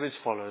says to his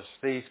followers.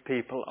 These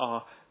people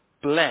are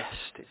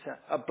blessed. It's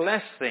a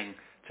blessed thing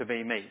to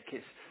be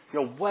meek.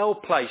 You're well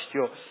placed.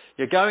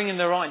 You're going in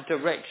the right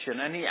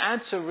direction. And he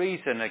adds a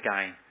reason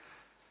again,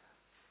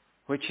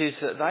 which is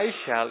that they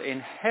shall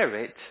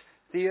inherit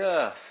the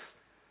earth.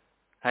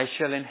 They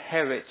shall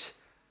inherit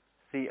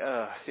the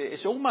earth.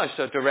 It's almost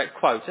a direct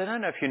quote. I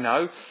don't know if you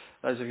know,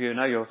 those of you who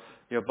know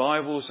your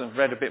Bibles and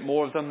read a bit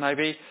more of them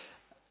maybe.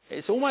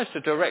 It's almost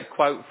a direct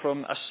quote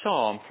from a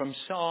psalm, from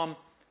Psalm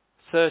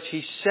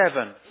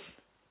 37,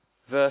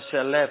 verse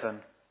 11.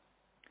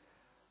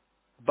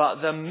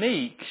 But the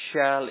meek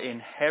shall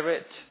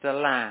inherit the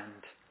land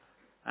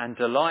and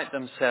delight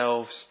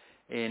themselves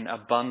in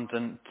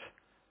abundant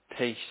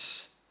peace.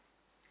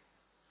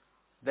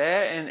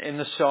 There in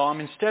the psalm,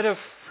 instead of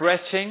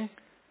fretting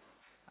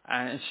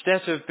and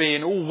instead of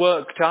being all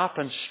worked up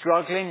and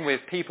struggling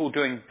with people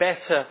doing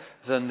better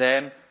than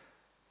them,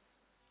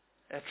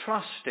 they're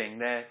trusting,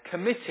 they're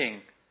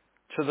committing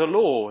to the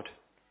Lord.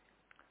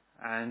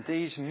 And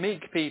these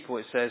meek people,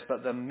 it says,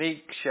 but the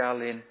meek shall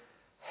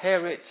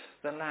inherit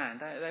the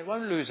land. They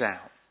won't lose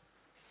out.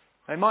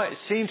 They might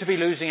seem to be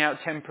losing out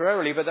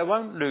temporarily, but they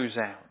won't lose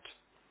out.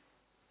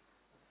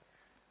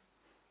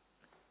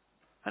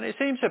 And it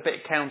seems a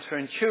bit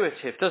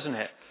counterintuitive, doesn't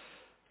it?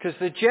 Because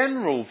the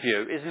general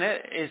view, isn't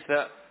it, is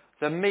that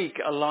the meek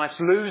are life's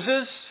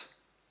losers.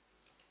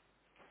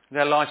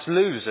 They're life's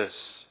losers.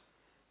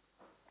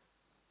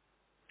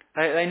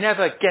 They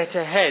never get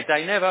ahead.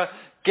 They never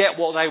get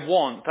what they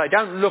want. They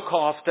don't look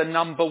after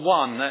number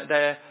one.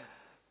 They're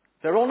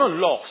on a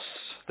loss,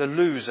 the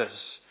losers.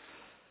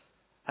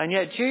 And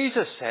yet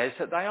Jesus says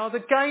that they are the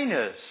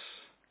gainers.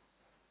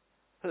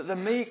 That the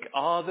meek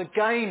are the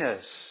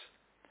gainers.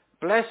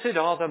 Blessed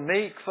are the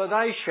meek, for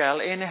they shall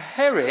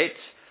inherit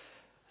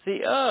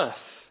the earth.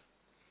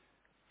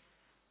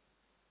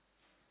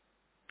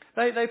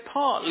 They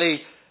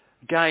partly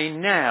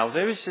gain now.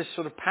 There is this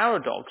sort of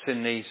paradox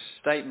in these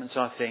statements,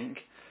 I think.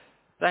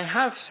 They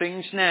have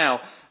things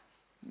now.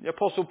 The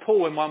Apostle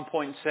Paul in one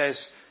point says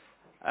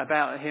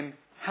about him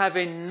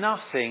having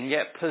nothing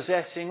yet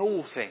possessing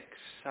all things.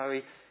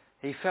 So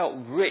he felt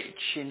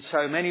rich in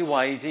so many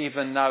ways,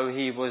 even though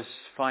he was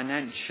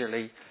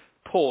financially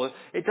poor.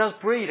 It does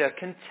breed a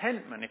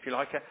contentment, if you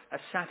like, a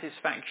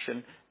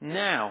satisfaction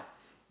now.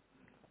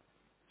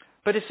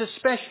 But it's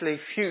especially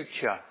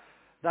future.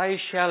 They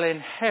shall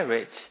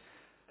inherit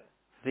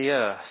the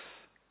earth.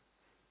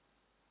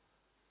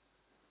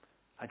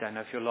 I don't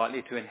know if you're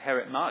likely to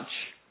inherit much.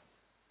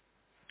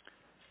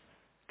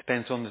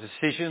 Depends on the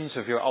decisions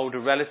of your older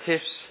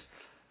relatives.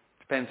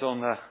 Depends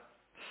on the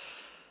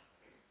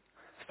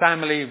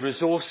family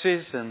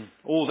resources and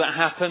all that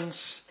happens.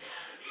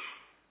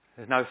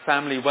 There's no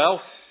family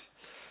wealth.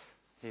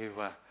 You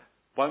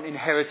won't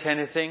inherit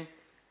anything.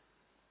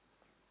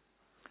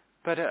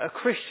 But a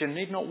Christian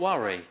need not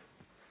worry,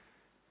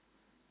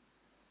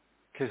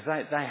 because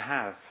they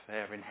have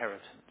their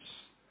inheritance.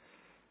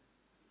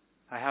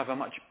 They have a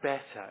much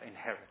better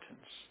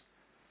inheritance.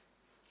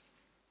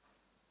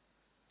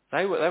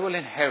 They will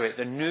inherit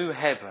the new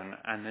heaven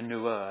and the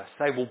new earth.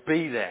 They will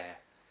be there.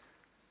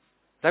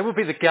 They will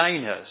be the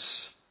gainers.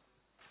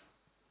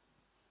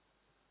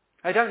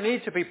 They don't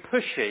need to be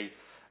pushy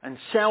and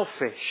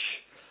selfish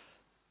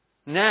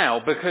now,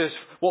 because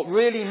what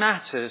really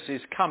matters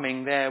is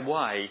coming their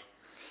way.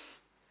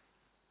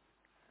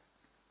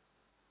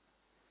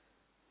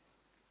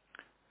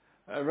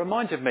 It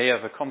reminded me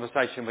of a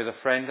conversation with a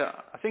friend.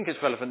 I think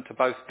it's relevant to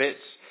both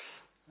bits.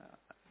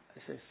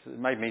 It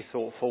made me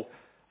thoughtful.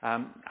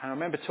 And I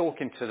remember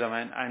talking to them,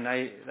 and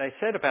they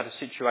said about a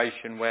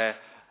situation where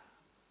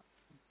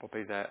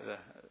probably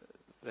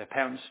their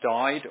parents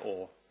died,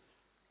 or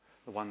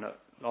the one that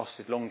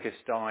lasted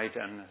longest died,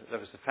 and there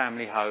was the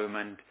family home,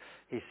 and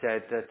he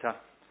said that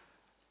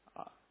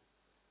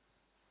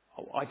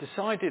I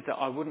decided that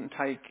I wouldn't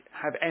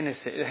have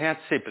anything. He had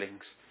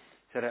siblings.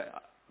 He said,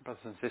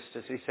 brothers and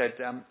sisters. He said,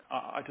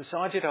 I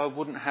decided I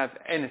wouldn't have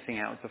anything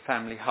out of the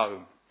family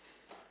home.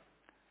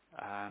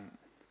 I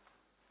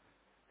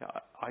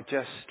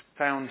just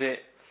found it,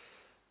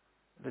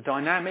 the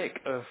dynamic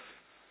of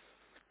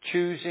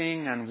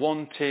choosing and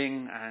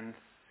wanting and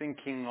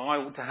thinking I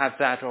ought to have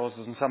that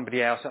rather than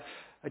somebody else.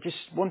 I just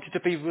wanted to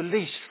be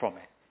released from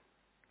it.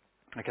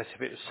 I guess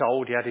if it was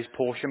sold, he had his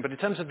portion. But in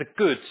terms of the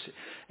goods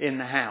in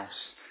the house,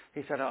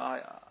 he said, I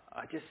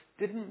just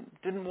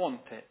didn't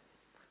want it.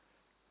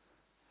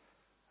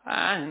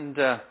 And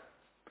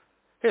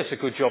it's a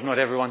good job not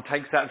everyone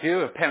takes that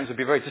view. Parents would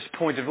be very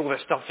disappointed if all their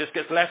stuff just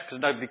gets left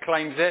because nobody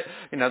claims it.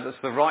 That's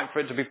the right for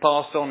it to be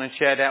passed on and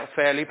shared out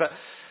fairly. But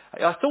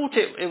I thought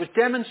it was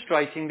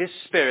demonstrating this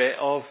spirit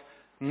of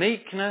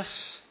meekness,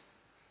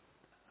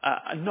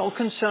 not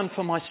concern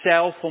for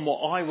myself and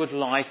what I would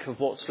like of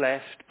what's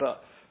left,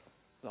 but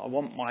I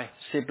want my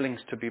siblings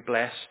to be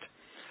blessed.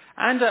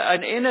 And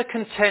an inner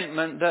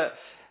contentment that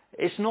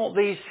it's not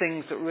these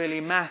things that really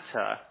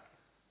matter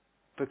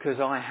because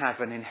I have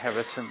an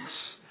inheritance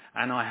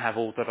and I have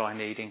all that I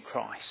need in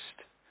Christ.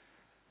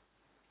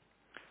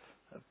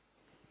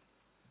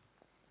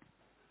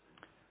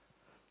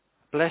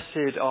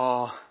 Blessed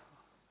are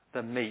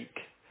the meek,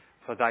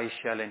 for they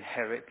shall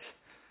inherit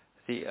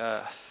the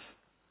earth.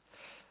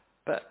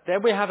 But there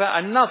we have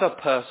another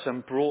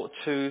person brought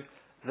to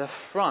the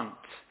front.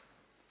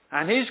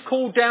 And he's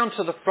called down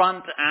to the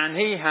front and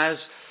he has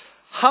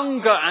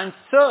hunger and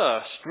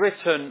thirst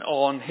written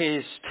on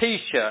his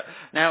t-shirt.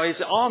 Now his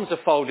arms are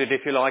folded,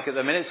 if you like, at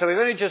the minute, so we've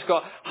only just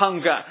got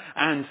hunger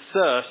and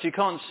thirst. You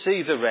can't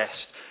see the rest.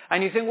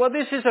 And you think, well,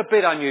 this is a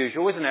bit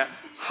unusual, isn't it?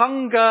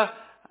 Hunger,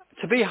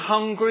 to be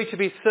hungry, to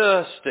be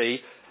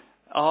thirsty,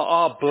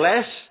 are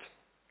blessed.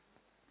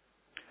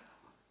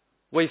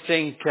 We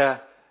think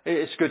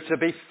it's good to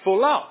be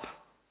full up.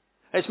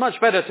 It's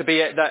much better to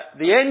be at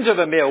the end of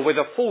a meal with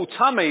a full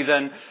tummy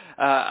than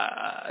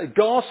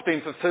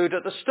gasping for food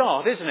at the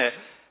start, isn't it?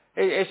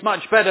 It's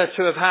much better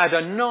to have had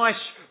a nice,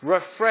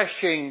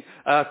 refreshing,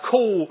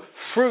 cool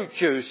fruit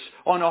juice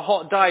on a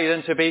hot day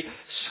than to be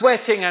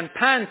sweating and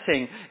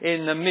panting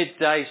in the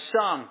midday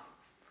sun.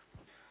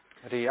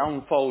 But he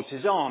unfolds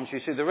his arms. You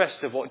see the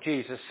rest of what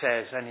Jesus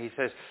says, and he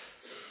says,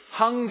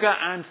 hunger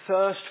and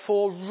thirst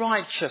for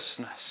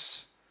righteousness.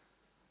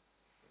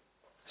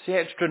 See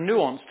extra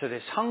nuance to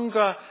this.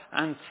 Hunger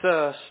and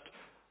thirst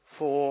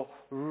for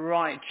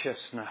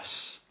righteousness.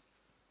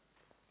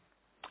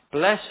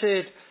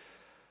 Blessed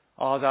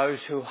are those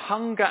who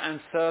hunger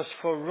and thirst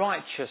for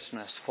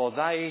righteousness, for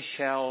they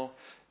shall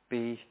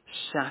be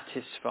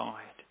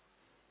satisfied.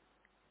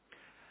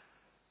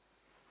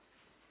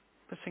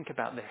 But think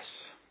about this.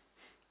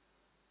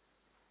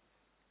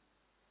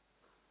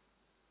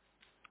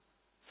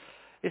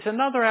 It's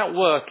another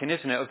outworking,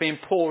 isn't it, of being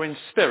poor in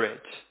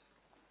spirit.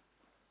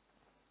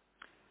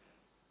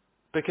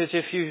 Because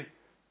if you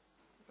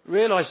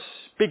realise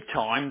big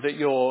time that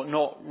you're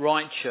not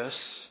righteous,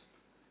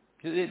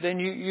 then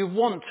you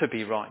want to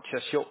be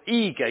righteous. You're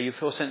eager. You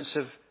feel a sense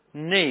of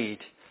need.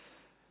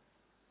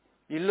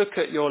 You look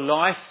at your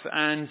life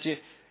and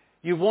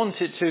you want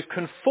it to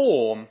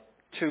conform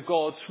to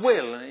God's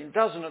will, and it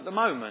doesn't at the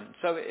moment.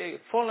 So it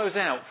follows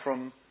out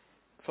from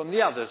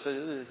the others.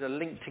 There's a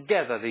link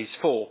together, these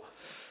four.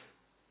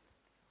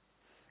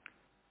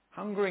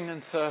 Hungering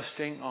and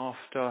thirsting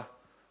after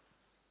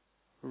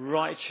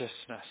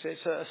righteousness.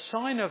 It's a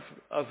sign of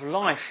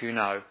life, you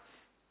know.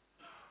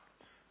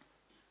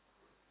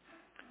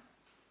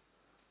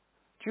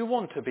 Do you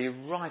want to be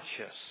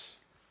righteous?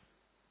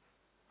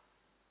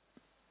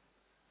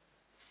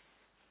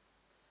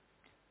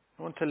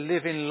 You want to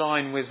live in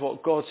line with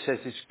what God says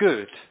is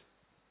good.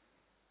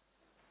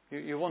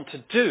 You want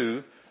to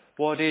do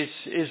what is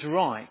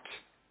right.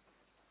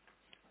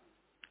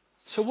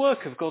 It's a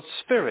work of God's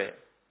Spirit.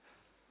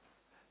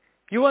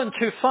 You weren't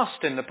too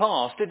fussed in the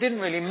past. It didn't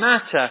really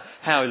matter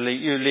how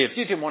you lived.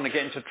 You didn't want to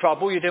get into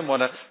trouble. You didn't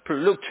want to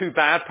look too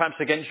bad, perhaps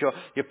against your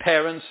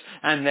parents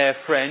and their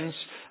friends.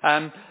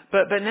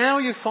 But now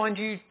you find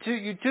you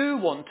do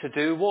want to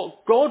do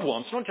what God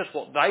wants, not just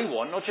what they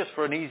want, not just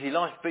for an easy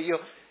life, but your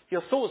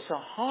thoughts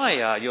are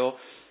higher. You're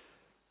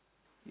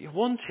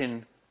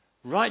wanting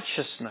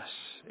righteousness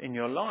in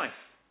your life.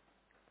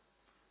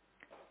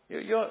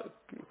 You're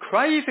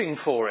craving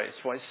for it.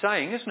 It's what it's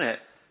saying, isn't it?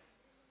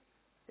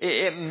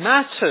 It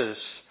matters.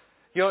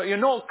 You're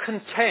not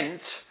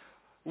content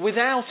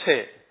without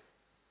it.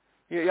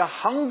 You're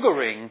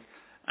hungering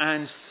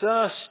and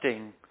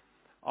thirsting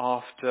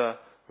after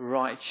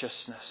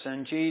righteousness.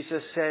 And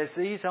Jesus says,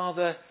 these are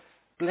the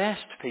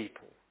blessed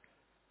people.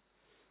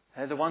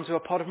 They're the ones who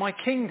are part of my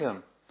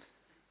kingdom.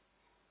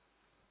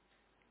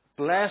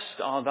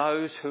 Blessed are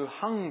those who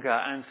hunger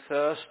and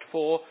thirst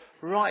for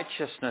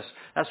righteousness.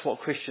 That's what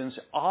Christians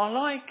are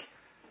like.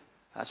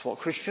 That's what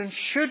Christians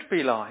should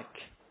be like.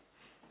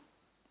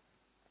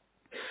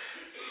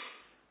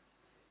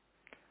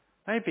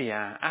 Maybe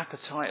our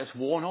appetite has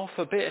worn off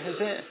a bit, has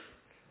it?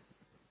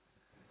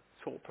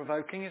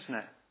 Thought-provoking, isn't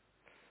it?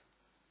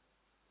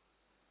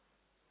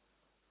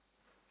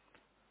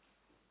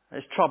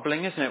 It's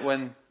troubling, isn't it,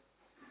 when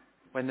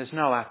there's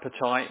no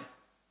appetite.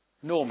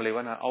 Normally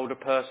when an older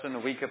person, a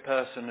weaker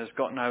person has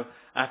got no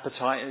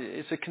appetite,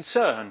 it's a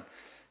concern.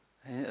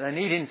 They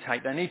need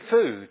intake, they need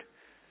food.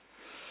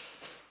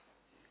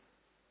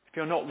 If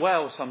you're not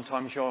well,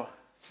 sometimes your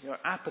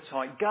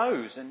appetite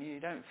goes and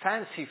you don't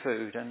fancy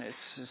food, and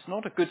it's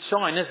not a good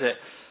sign, is it?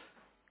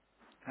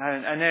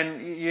 And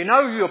then you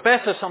know you're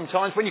better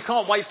sometimes when you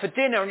can't wait for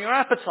dinner and your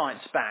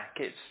appetite's back.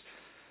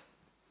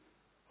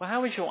 Well,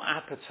 how is your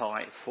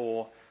appetite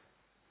for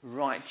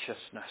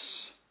righteousness?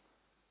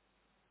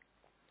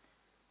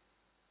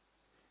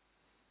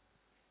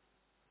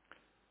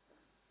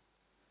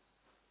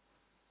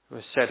 It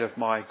was said of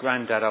my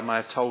granddad, I may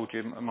have told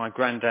you, my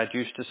granddad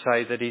used to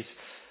say that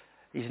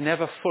he's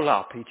never full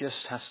up, he just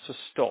has to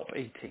stop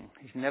eating.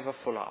 He's never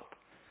full up.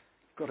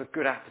 Got a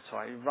good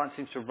appetite. He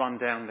seems to run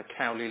down the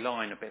Cowley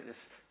line a bit, this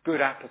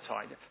good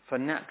appetite for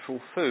natural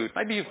food.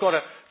 Maybe you've got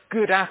a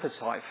good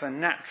appetite for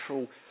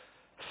natural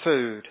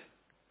food.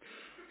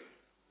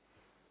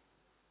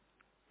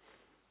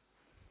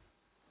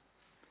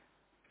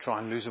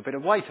 Try and lose a bit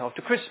of weight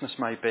after Christmas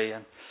maybe,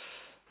 and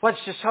well,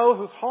 it's just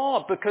so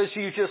hard because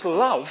you just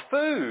love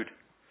food.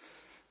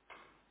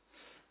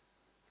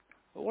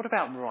 But what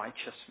about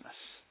righteousness?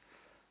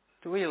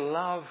 Do we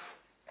love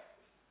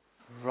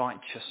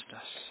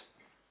righteousness?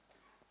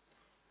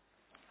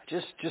 I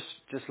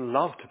just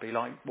love to be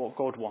like what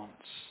God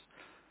wants.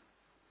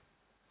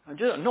 I'm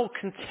just not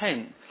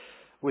content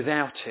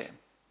without it.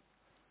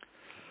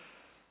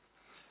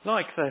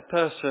 Like the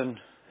person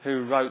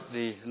who wrote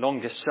the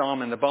longest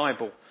psalm in the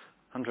Bible,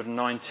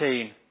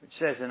 119, which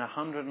says in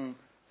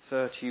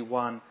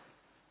 131,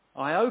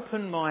 I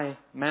open my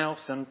mouth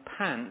and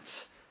pant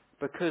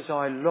because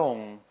I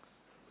long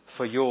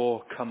for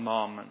your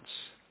commandments.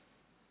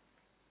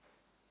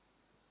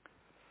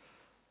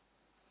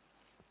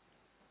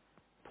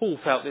 Paul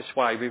felt this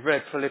way. We've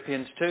read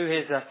Philippians 2.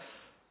 Here's a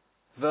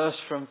verse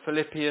from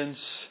Philippians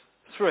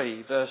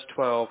 3, verse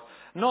 12.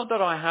 Not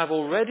that I have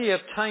already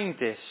obtained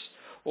this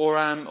or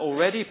am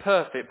already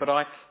perfect, but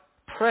I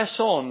press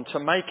on to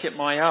make it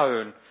my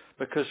own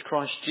because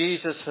Christ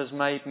Jesus has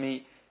made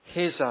me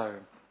his own.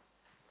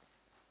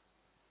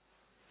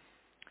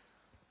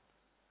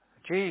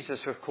 Jesus,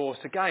 of course,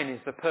 again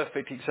is the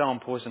perfect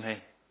example, isn't he?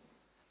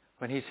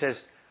 When he says,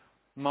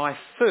 my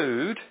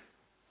food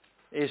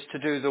is to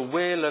do the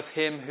will of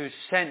him who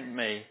sent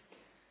me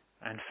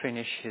and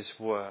finish his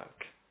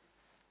work.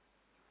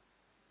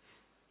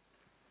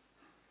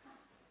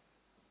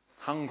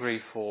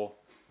 Hungry for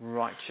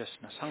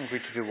righteousness, hungry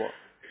to do what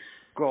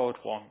God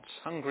wants,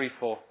 hungry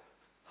for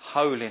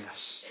holiness.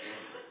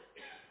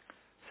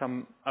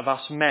 Some of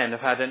us men have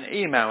had an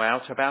email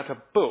out about a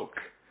book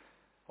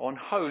on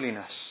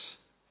holiness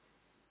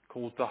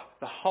called The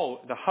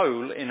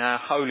Hole in Our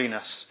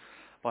Holiness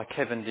by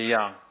Kevin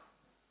DeYoung.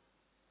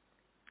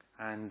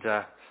 And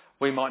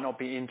we might not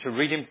be into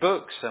reading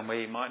books, and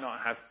we might not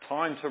have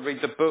time to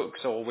read the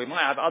books, or we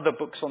might have other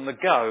books on the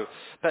go.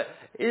 But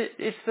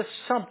is the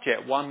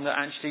subject one that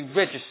actually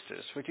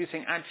registers? Would you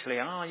think, actually,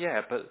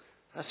 but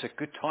that's a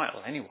good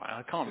title anyway.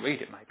 I can't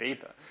read it maybe,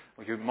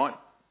 but you might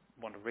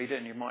want to read it,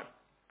 and you might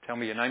tell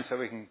me your name so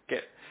we can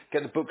get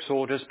the books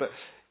orders. But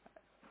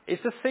is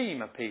the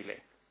theme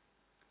appealing?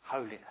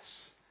 Holiness,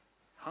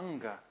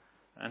 hunger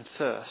and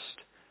thirst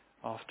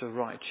after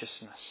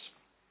righteousness.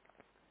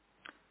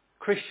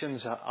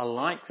 Christians are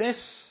like this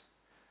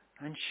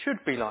and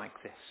should be like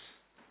this.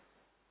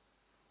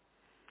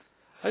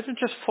 I should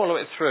just follow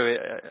it through.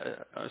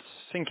 I was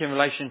thinking in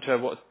relation to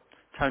what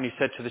Tony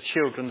said to the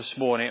children this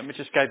morning. It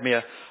just gave me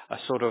a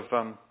sort of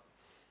a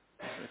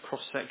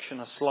cross-section,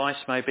 a slice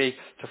maybe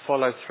to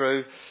follow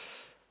through.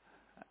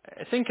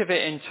 Think of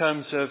it in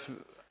terms of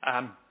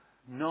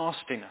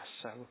nastiness.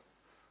 So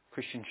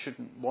Christians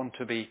shouldn't want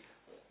to be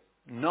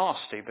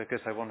nasty because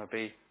they want to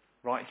be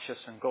righteous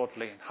and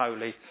godly and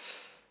holy.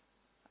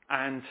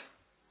 And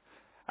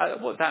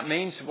what that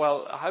means,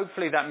 well,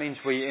 hopefully that means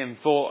we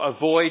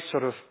avoid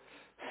sort of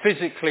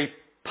physically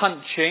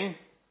punching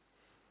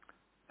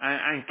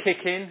and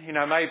kicking. You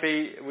know,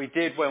 maybe we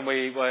did when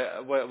we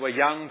were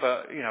young,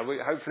 but, you know,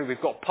 hopefully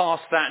we've got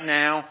past that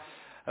now.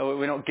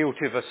 We're not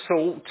guilty of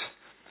assault.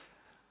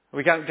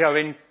 We don't go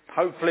in,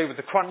 hopefully, with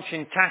the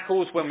crunching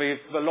tackles when we've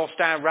lost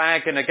our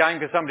rag in a game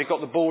because somebody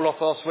got the ball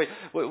off us.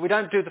 We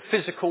don't do the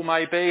physical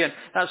maybe, and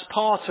that's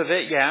part of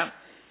it, yeah.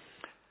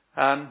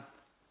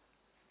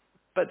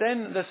 But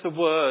then there's the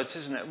words,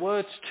 isn't it?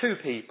 Words to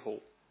people.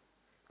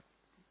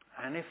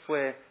 And if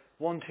we're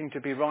wanting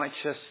to be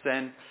righteous,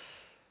 then,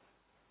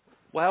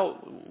 well,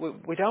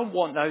 we don't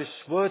want those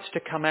words to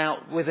come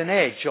out with an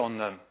edge on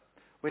them.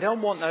 We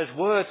don't want those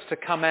words to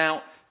come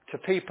out to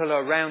people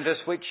around us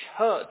which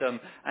hurt them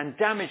and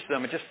damage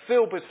them and just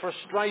filled with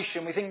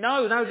frustration. We think,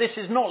 no, this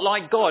is not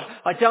like God.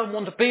 I don't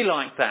want to be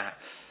like that.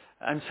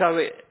 And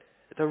so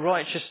the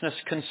righteousness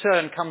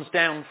concern comes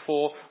down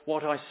for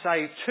what I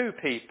say to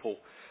people.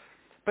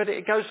 But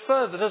it goes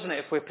further, doesn't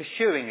it, if we're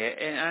pursuing it,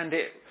 and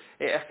it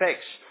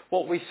affects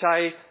what we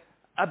say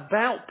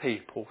about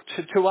people,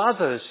 to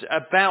others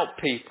about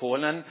people.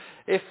 And then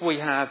if we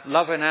have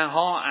love in our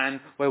heart and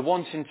we're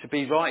wanting to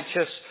be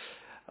righteous,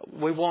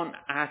 we want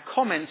our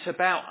comments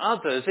about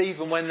others,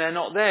 even when they're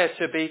not there,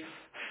 to be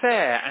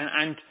fair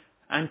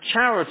and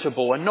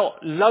charitable and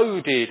not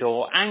loaded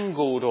or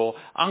angled or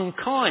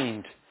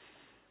unkind.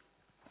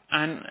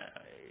 And,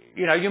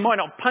 you know, you might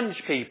not punch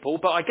people,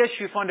 but I guess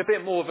you find a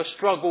bit more of a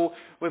struggle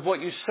with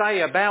what you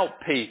say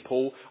about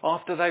people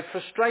after they've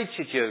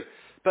frustrated you.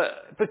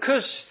 But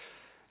because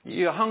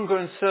your hunger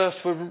and thirst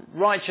for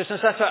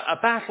righteousness, that's a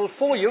battle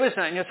for you, isn't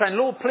it? And you're saying,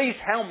 Lord, please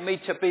help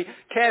me to be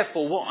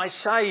careful what I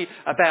say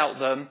about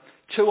them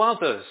to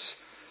others.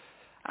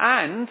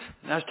 And,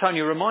 as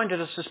Tony reminded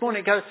us this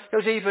morning, it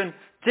goes even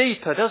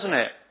deeper, doesn't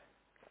it?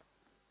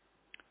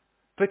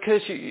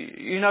 Because,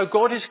 you know,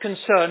 God is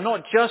concerned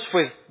not just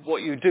with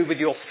what you do with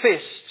your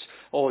fists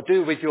or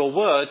do with your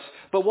words,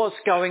 but what's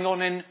going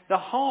on in the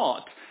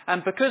heart.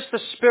 And because the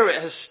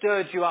Spirit has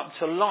stirred you up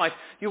to life,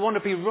 you want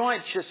to be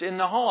righteous in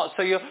the heart.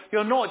 So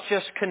you're not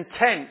just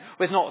content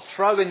with not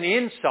throwing the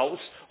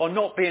insults or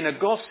not being a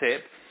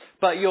gossip,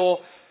 but you're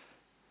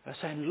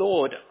saying,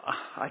 Lord,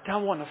 I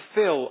don't want to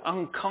feel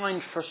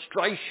unkind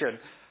frustration.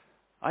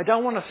 I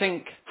don't want to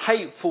think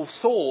hateful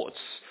thoughts.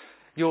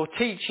 Your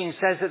teaching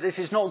says that this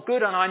is not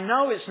good, and I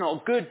know it's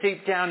not good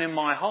deep down in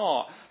my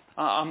heart.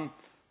 I'm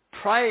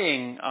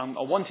praying, I'm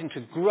wanting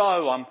to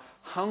grow, I'm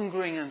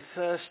hungering and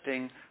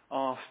thirsting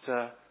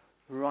after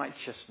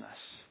righteousness.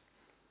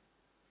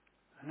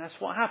 And that's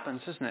what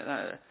happens, isn't it?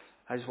 That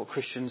is what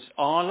Christians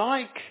are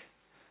like,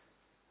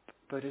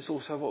 but it's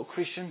also what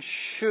Christians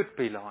should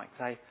be like.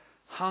 They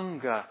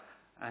hunger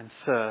and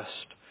thirst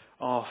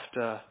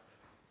after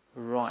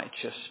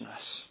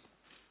righteousness.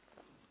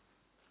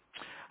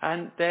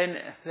 And then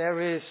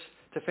there is,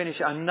 to finish,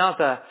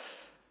 another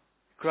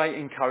great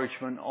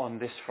encouragement on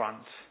this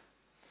front.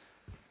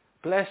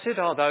 Blessed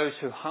are those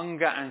who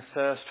hunger and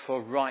thirst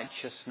for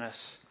righteousness,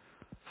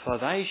 for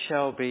they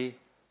shall be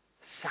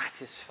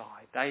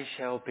satisfied. They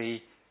shall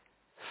be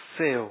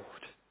filled.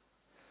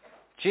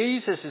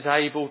 Jesus is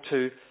able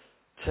to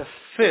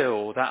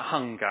fill that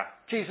hunger.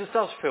 Jesus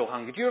does fill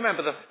hunger. Do you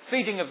remember the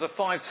feeding of the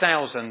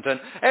 5,000 and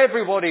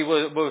everybody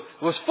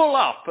was full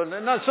up and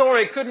no,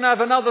 sorry, couldn't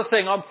have another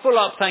thing. I'm full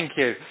up, thank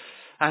you.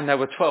 And there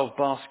were 12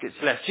 baskets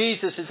left.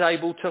 Jesus is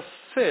able to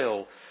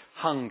fill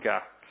hunger.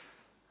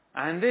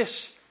 And this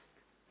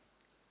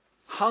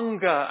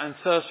hunger and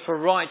thirst for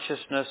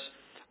righteousness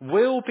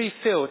will be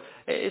filled.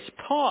 It's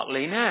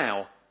partly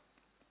now.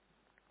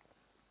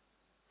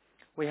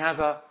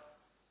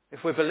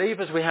 If we're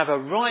believers, we have a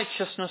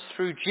righteousness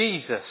through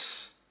Jesus.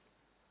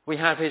 We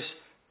have his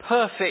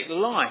perfect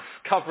life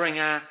covering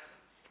our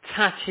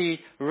tatty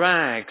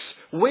rags.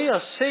 We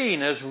are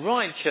seen as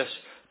righteous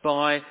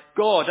by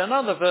God.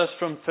 Another verse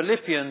from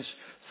Philippians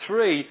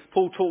 3,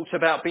 Paul talks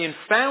about being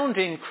found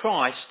in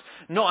Christ,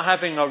 not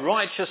having a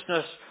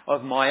righteousness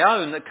of my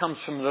own that comes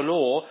from the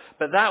law,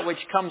 but that which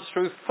comes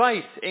through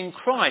faith in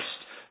Christ,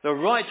 the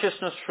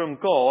righteousness from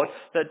God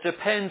that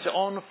depends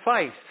on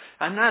faith.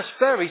 And that's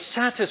very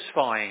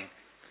satisfying.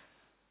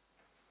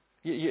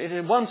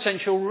 In one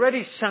sense, you're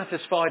already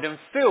satisfied and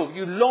filled.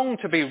 You long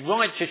to be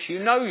righteous.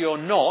 You know you're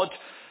not,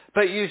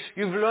 but you've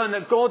learned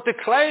that God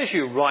declares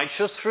you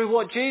righteous through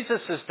what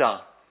Jesus has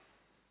done.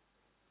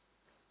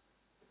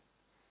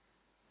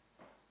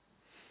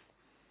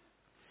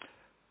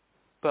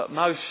 But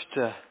most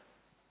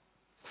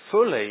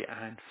fully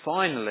and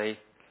finally,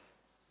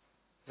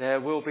 there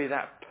will be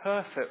that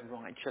perfect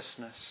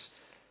righteousness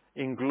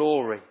in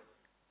glory.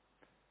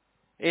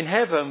 In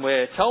heaven,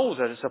 we're told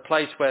that it's a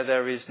place where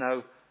there is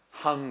no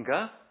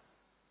hunger,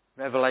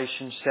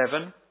 Revelation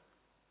 7.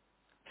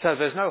 So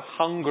there's no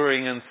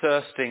hungering and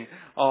thirsting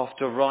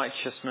after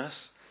righteousness.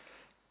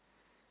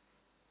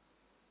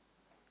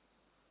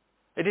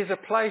 It is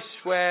a place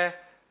where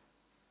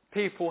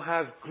people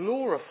have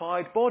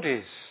glorified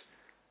bodies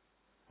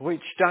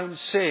which don't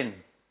sin.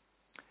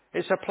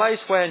 It's a place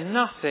where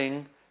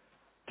nothing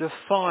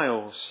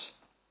defiles.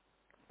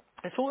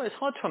 It's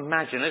hard to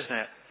imagine, isn't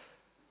it?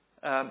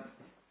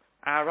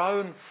 Our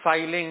own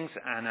failings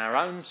and our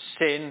own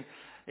sin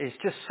is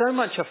just so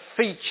much a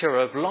feature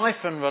of life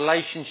and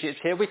relationships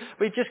here. We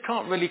just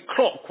can't really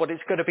clock what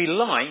it's going to be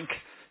like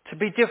to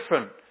be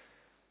different.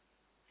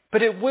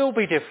 But it will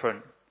be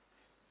different.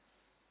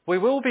 We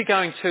will be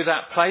going to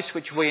that place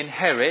which we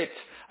inherit,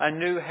 a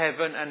new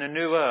heaven and a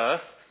new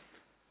earth.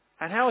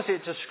 And how is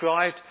it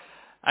described?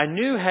 A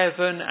new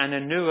heaven and a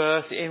new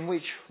earth in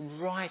which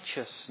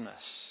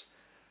righteousness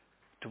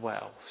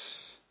dwells.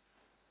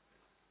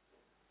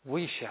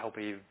 We shall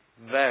be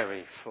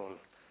very full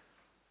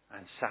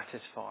and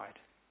satisfied.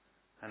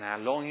 And our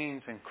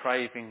longings and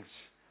cravings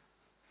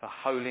for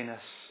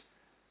holiness,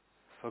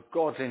 for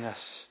godliness,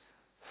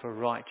 for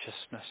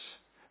righteousness,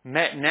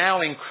 met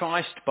now in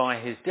Christ by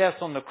his death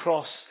on the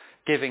cross,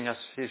 giving us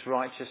his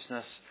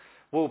righteousness,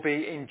 will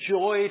be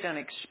enjoyed and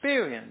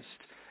experienced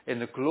in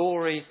the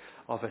glory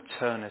of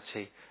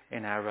eternity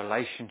in our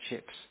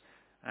relationships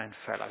and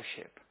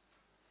fellowship.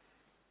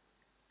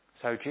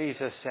 So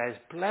Jesus says,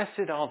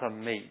 blessed are the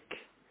meek,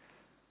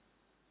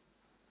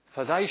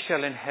 for they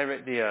shall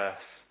inherit the earth.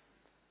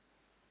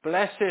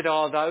 Blessed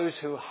are those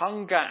who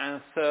hunger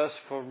and thirst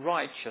for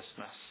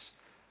righteousness,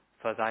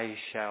 for they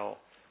shall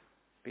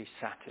be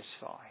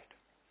satisfied.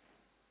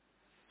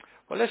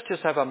 Well, let's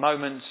just have a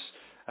moment's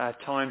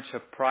time to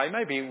pray.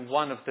 Maybe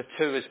one of the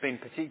two has been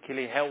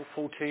particularly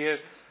helpful to you.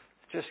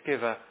 Just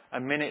give a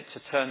minute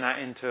to turn that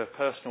into a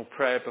personal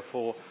prayer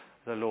before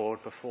the Lord,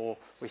 before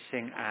we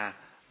sing our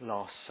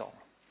last song.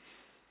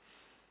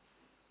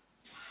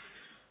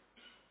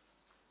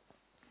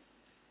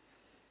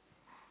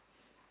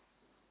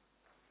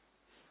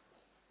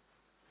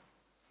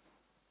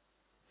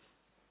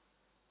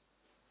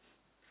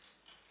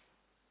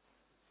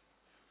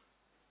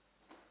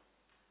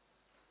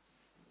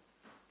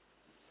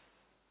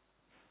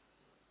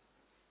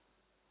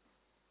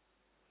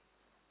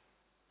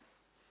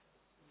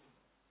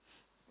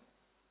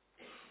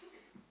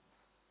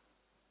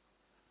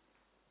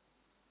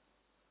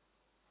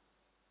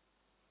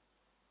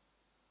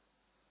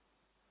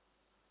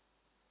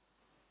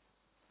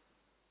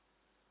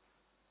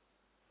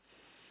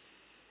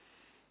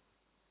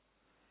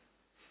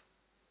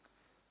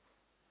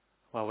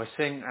 Well, we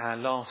sing our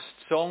last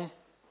song,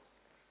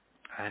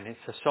 and it's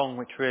a song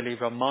which really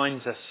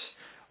reminds us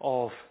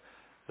of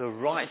the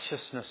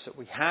righteousness that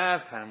we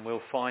have and will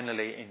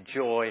finally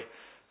enjoy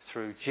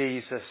through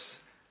Jesus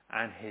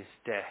and his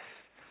death.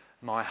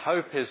 My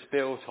hope is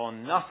built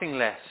on nothing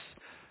less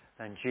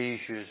than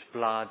Jesus'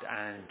 blood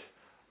and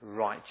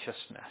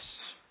righteousness.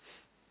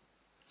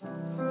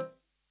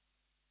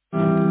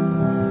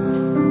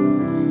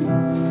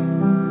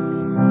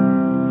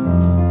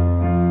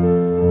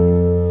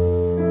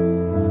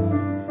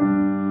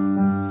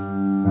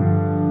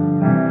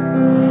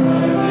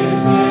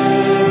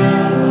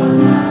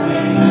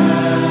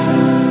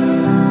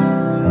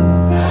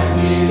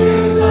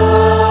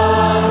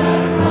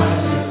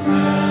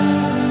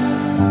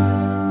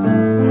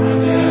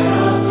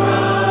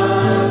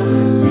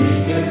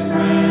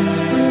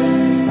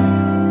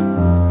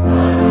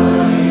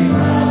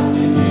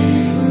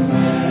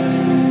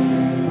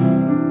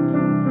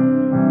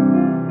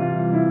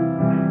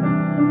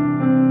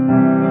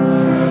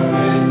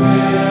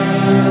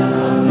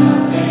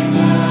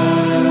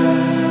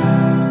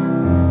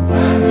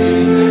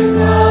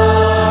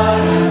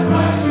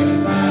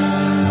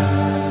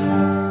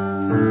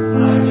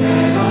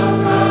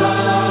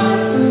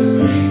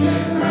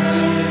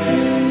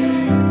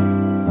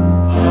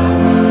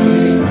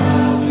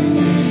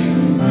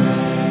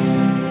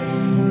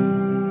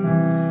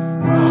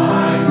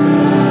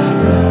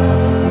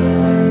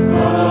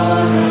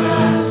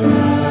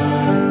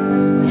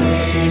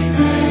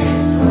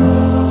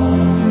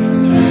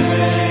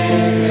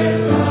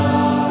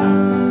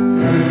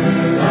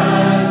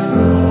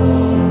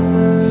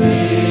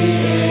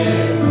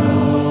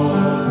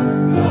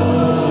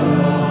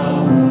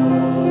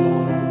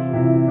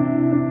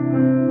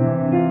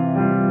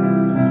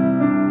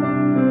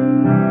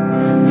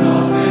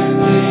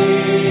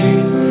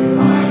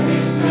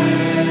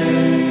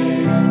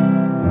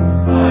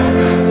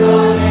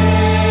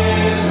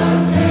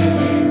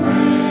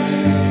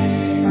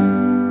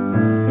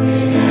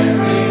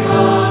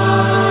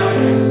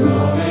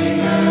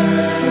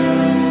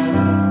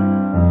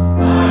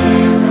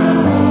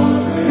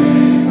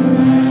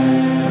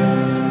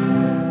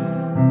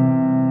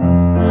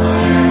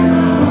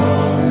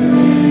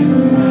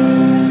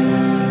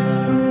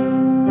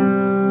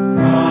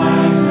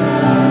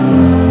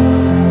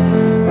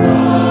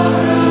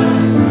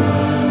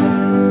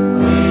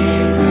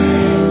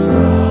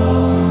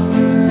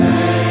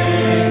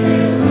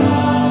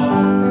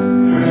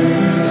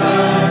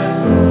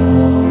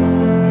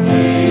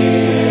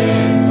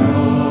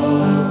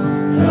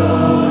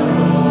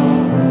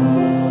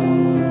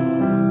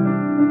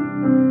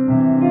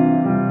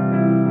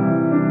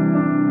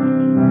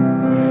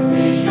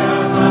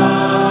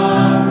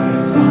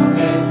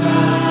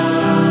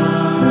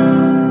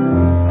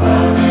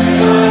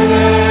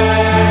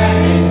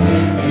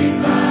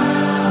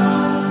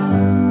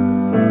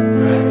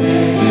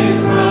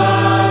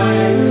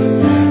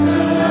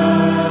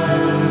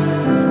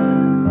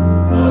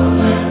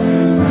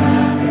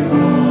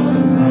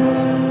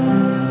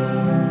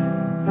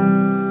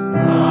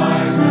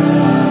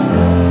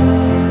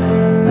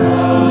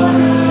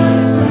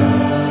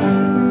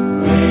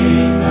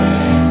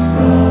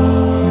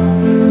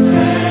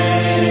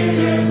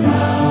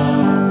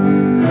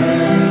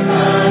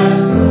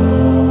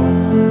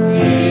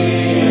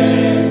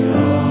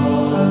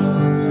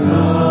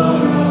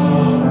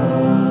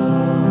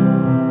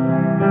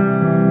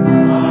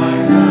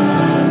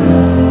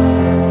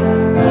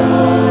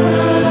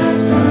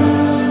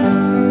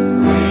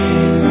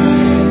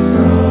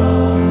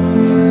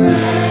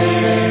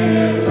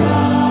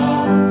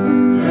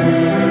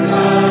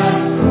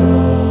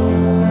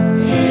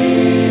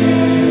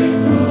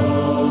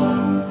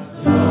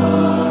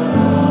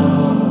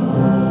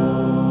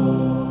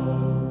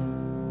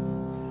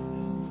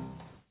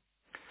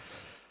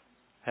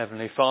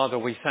 Heavenly Father,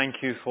 we thank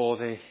you for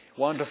the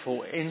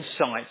wonderful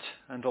insight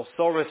and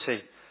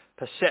authority,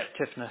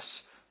 perceptiveness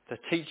the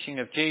teaching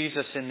of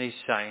Jesus in these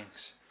sayings.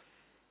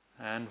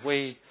 And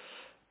we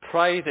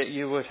pray that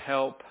you would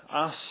help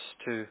us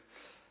to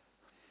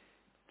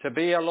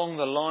be along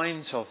the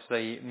lines of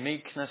the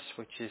meekness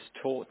which is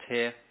taught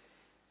here,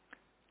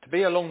 to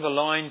be along the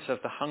lines of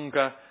the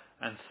hunger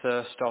and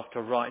thirst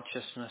after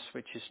righteousness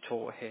which is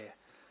taught here.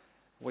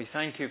 We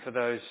thank you for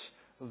those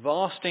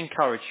vast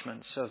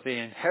encouragements of the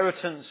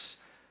inheritance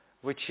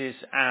which is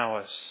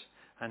ours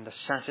and the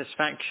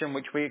satisfaction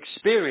which we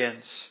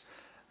experience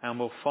and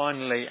will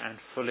finally and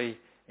fully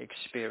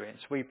experience.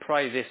 We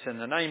pray this in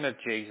the name of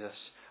Jesus.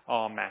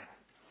 Amen.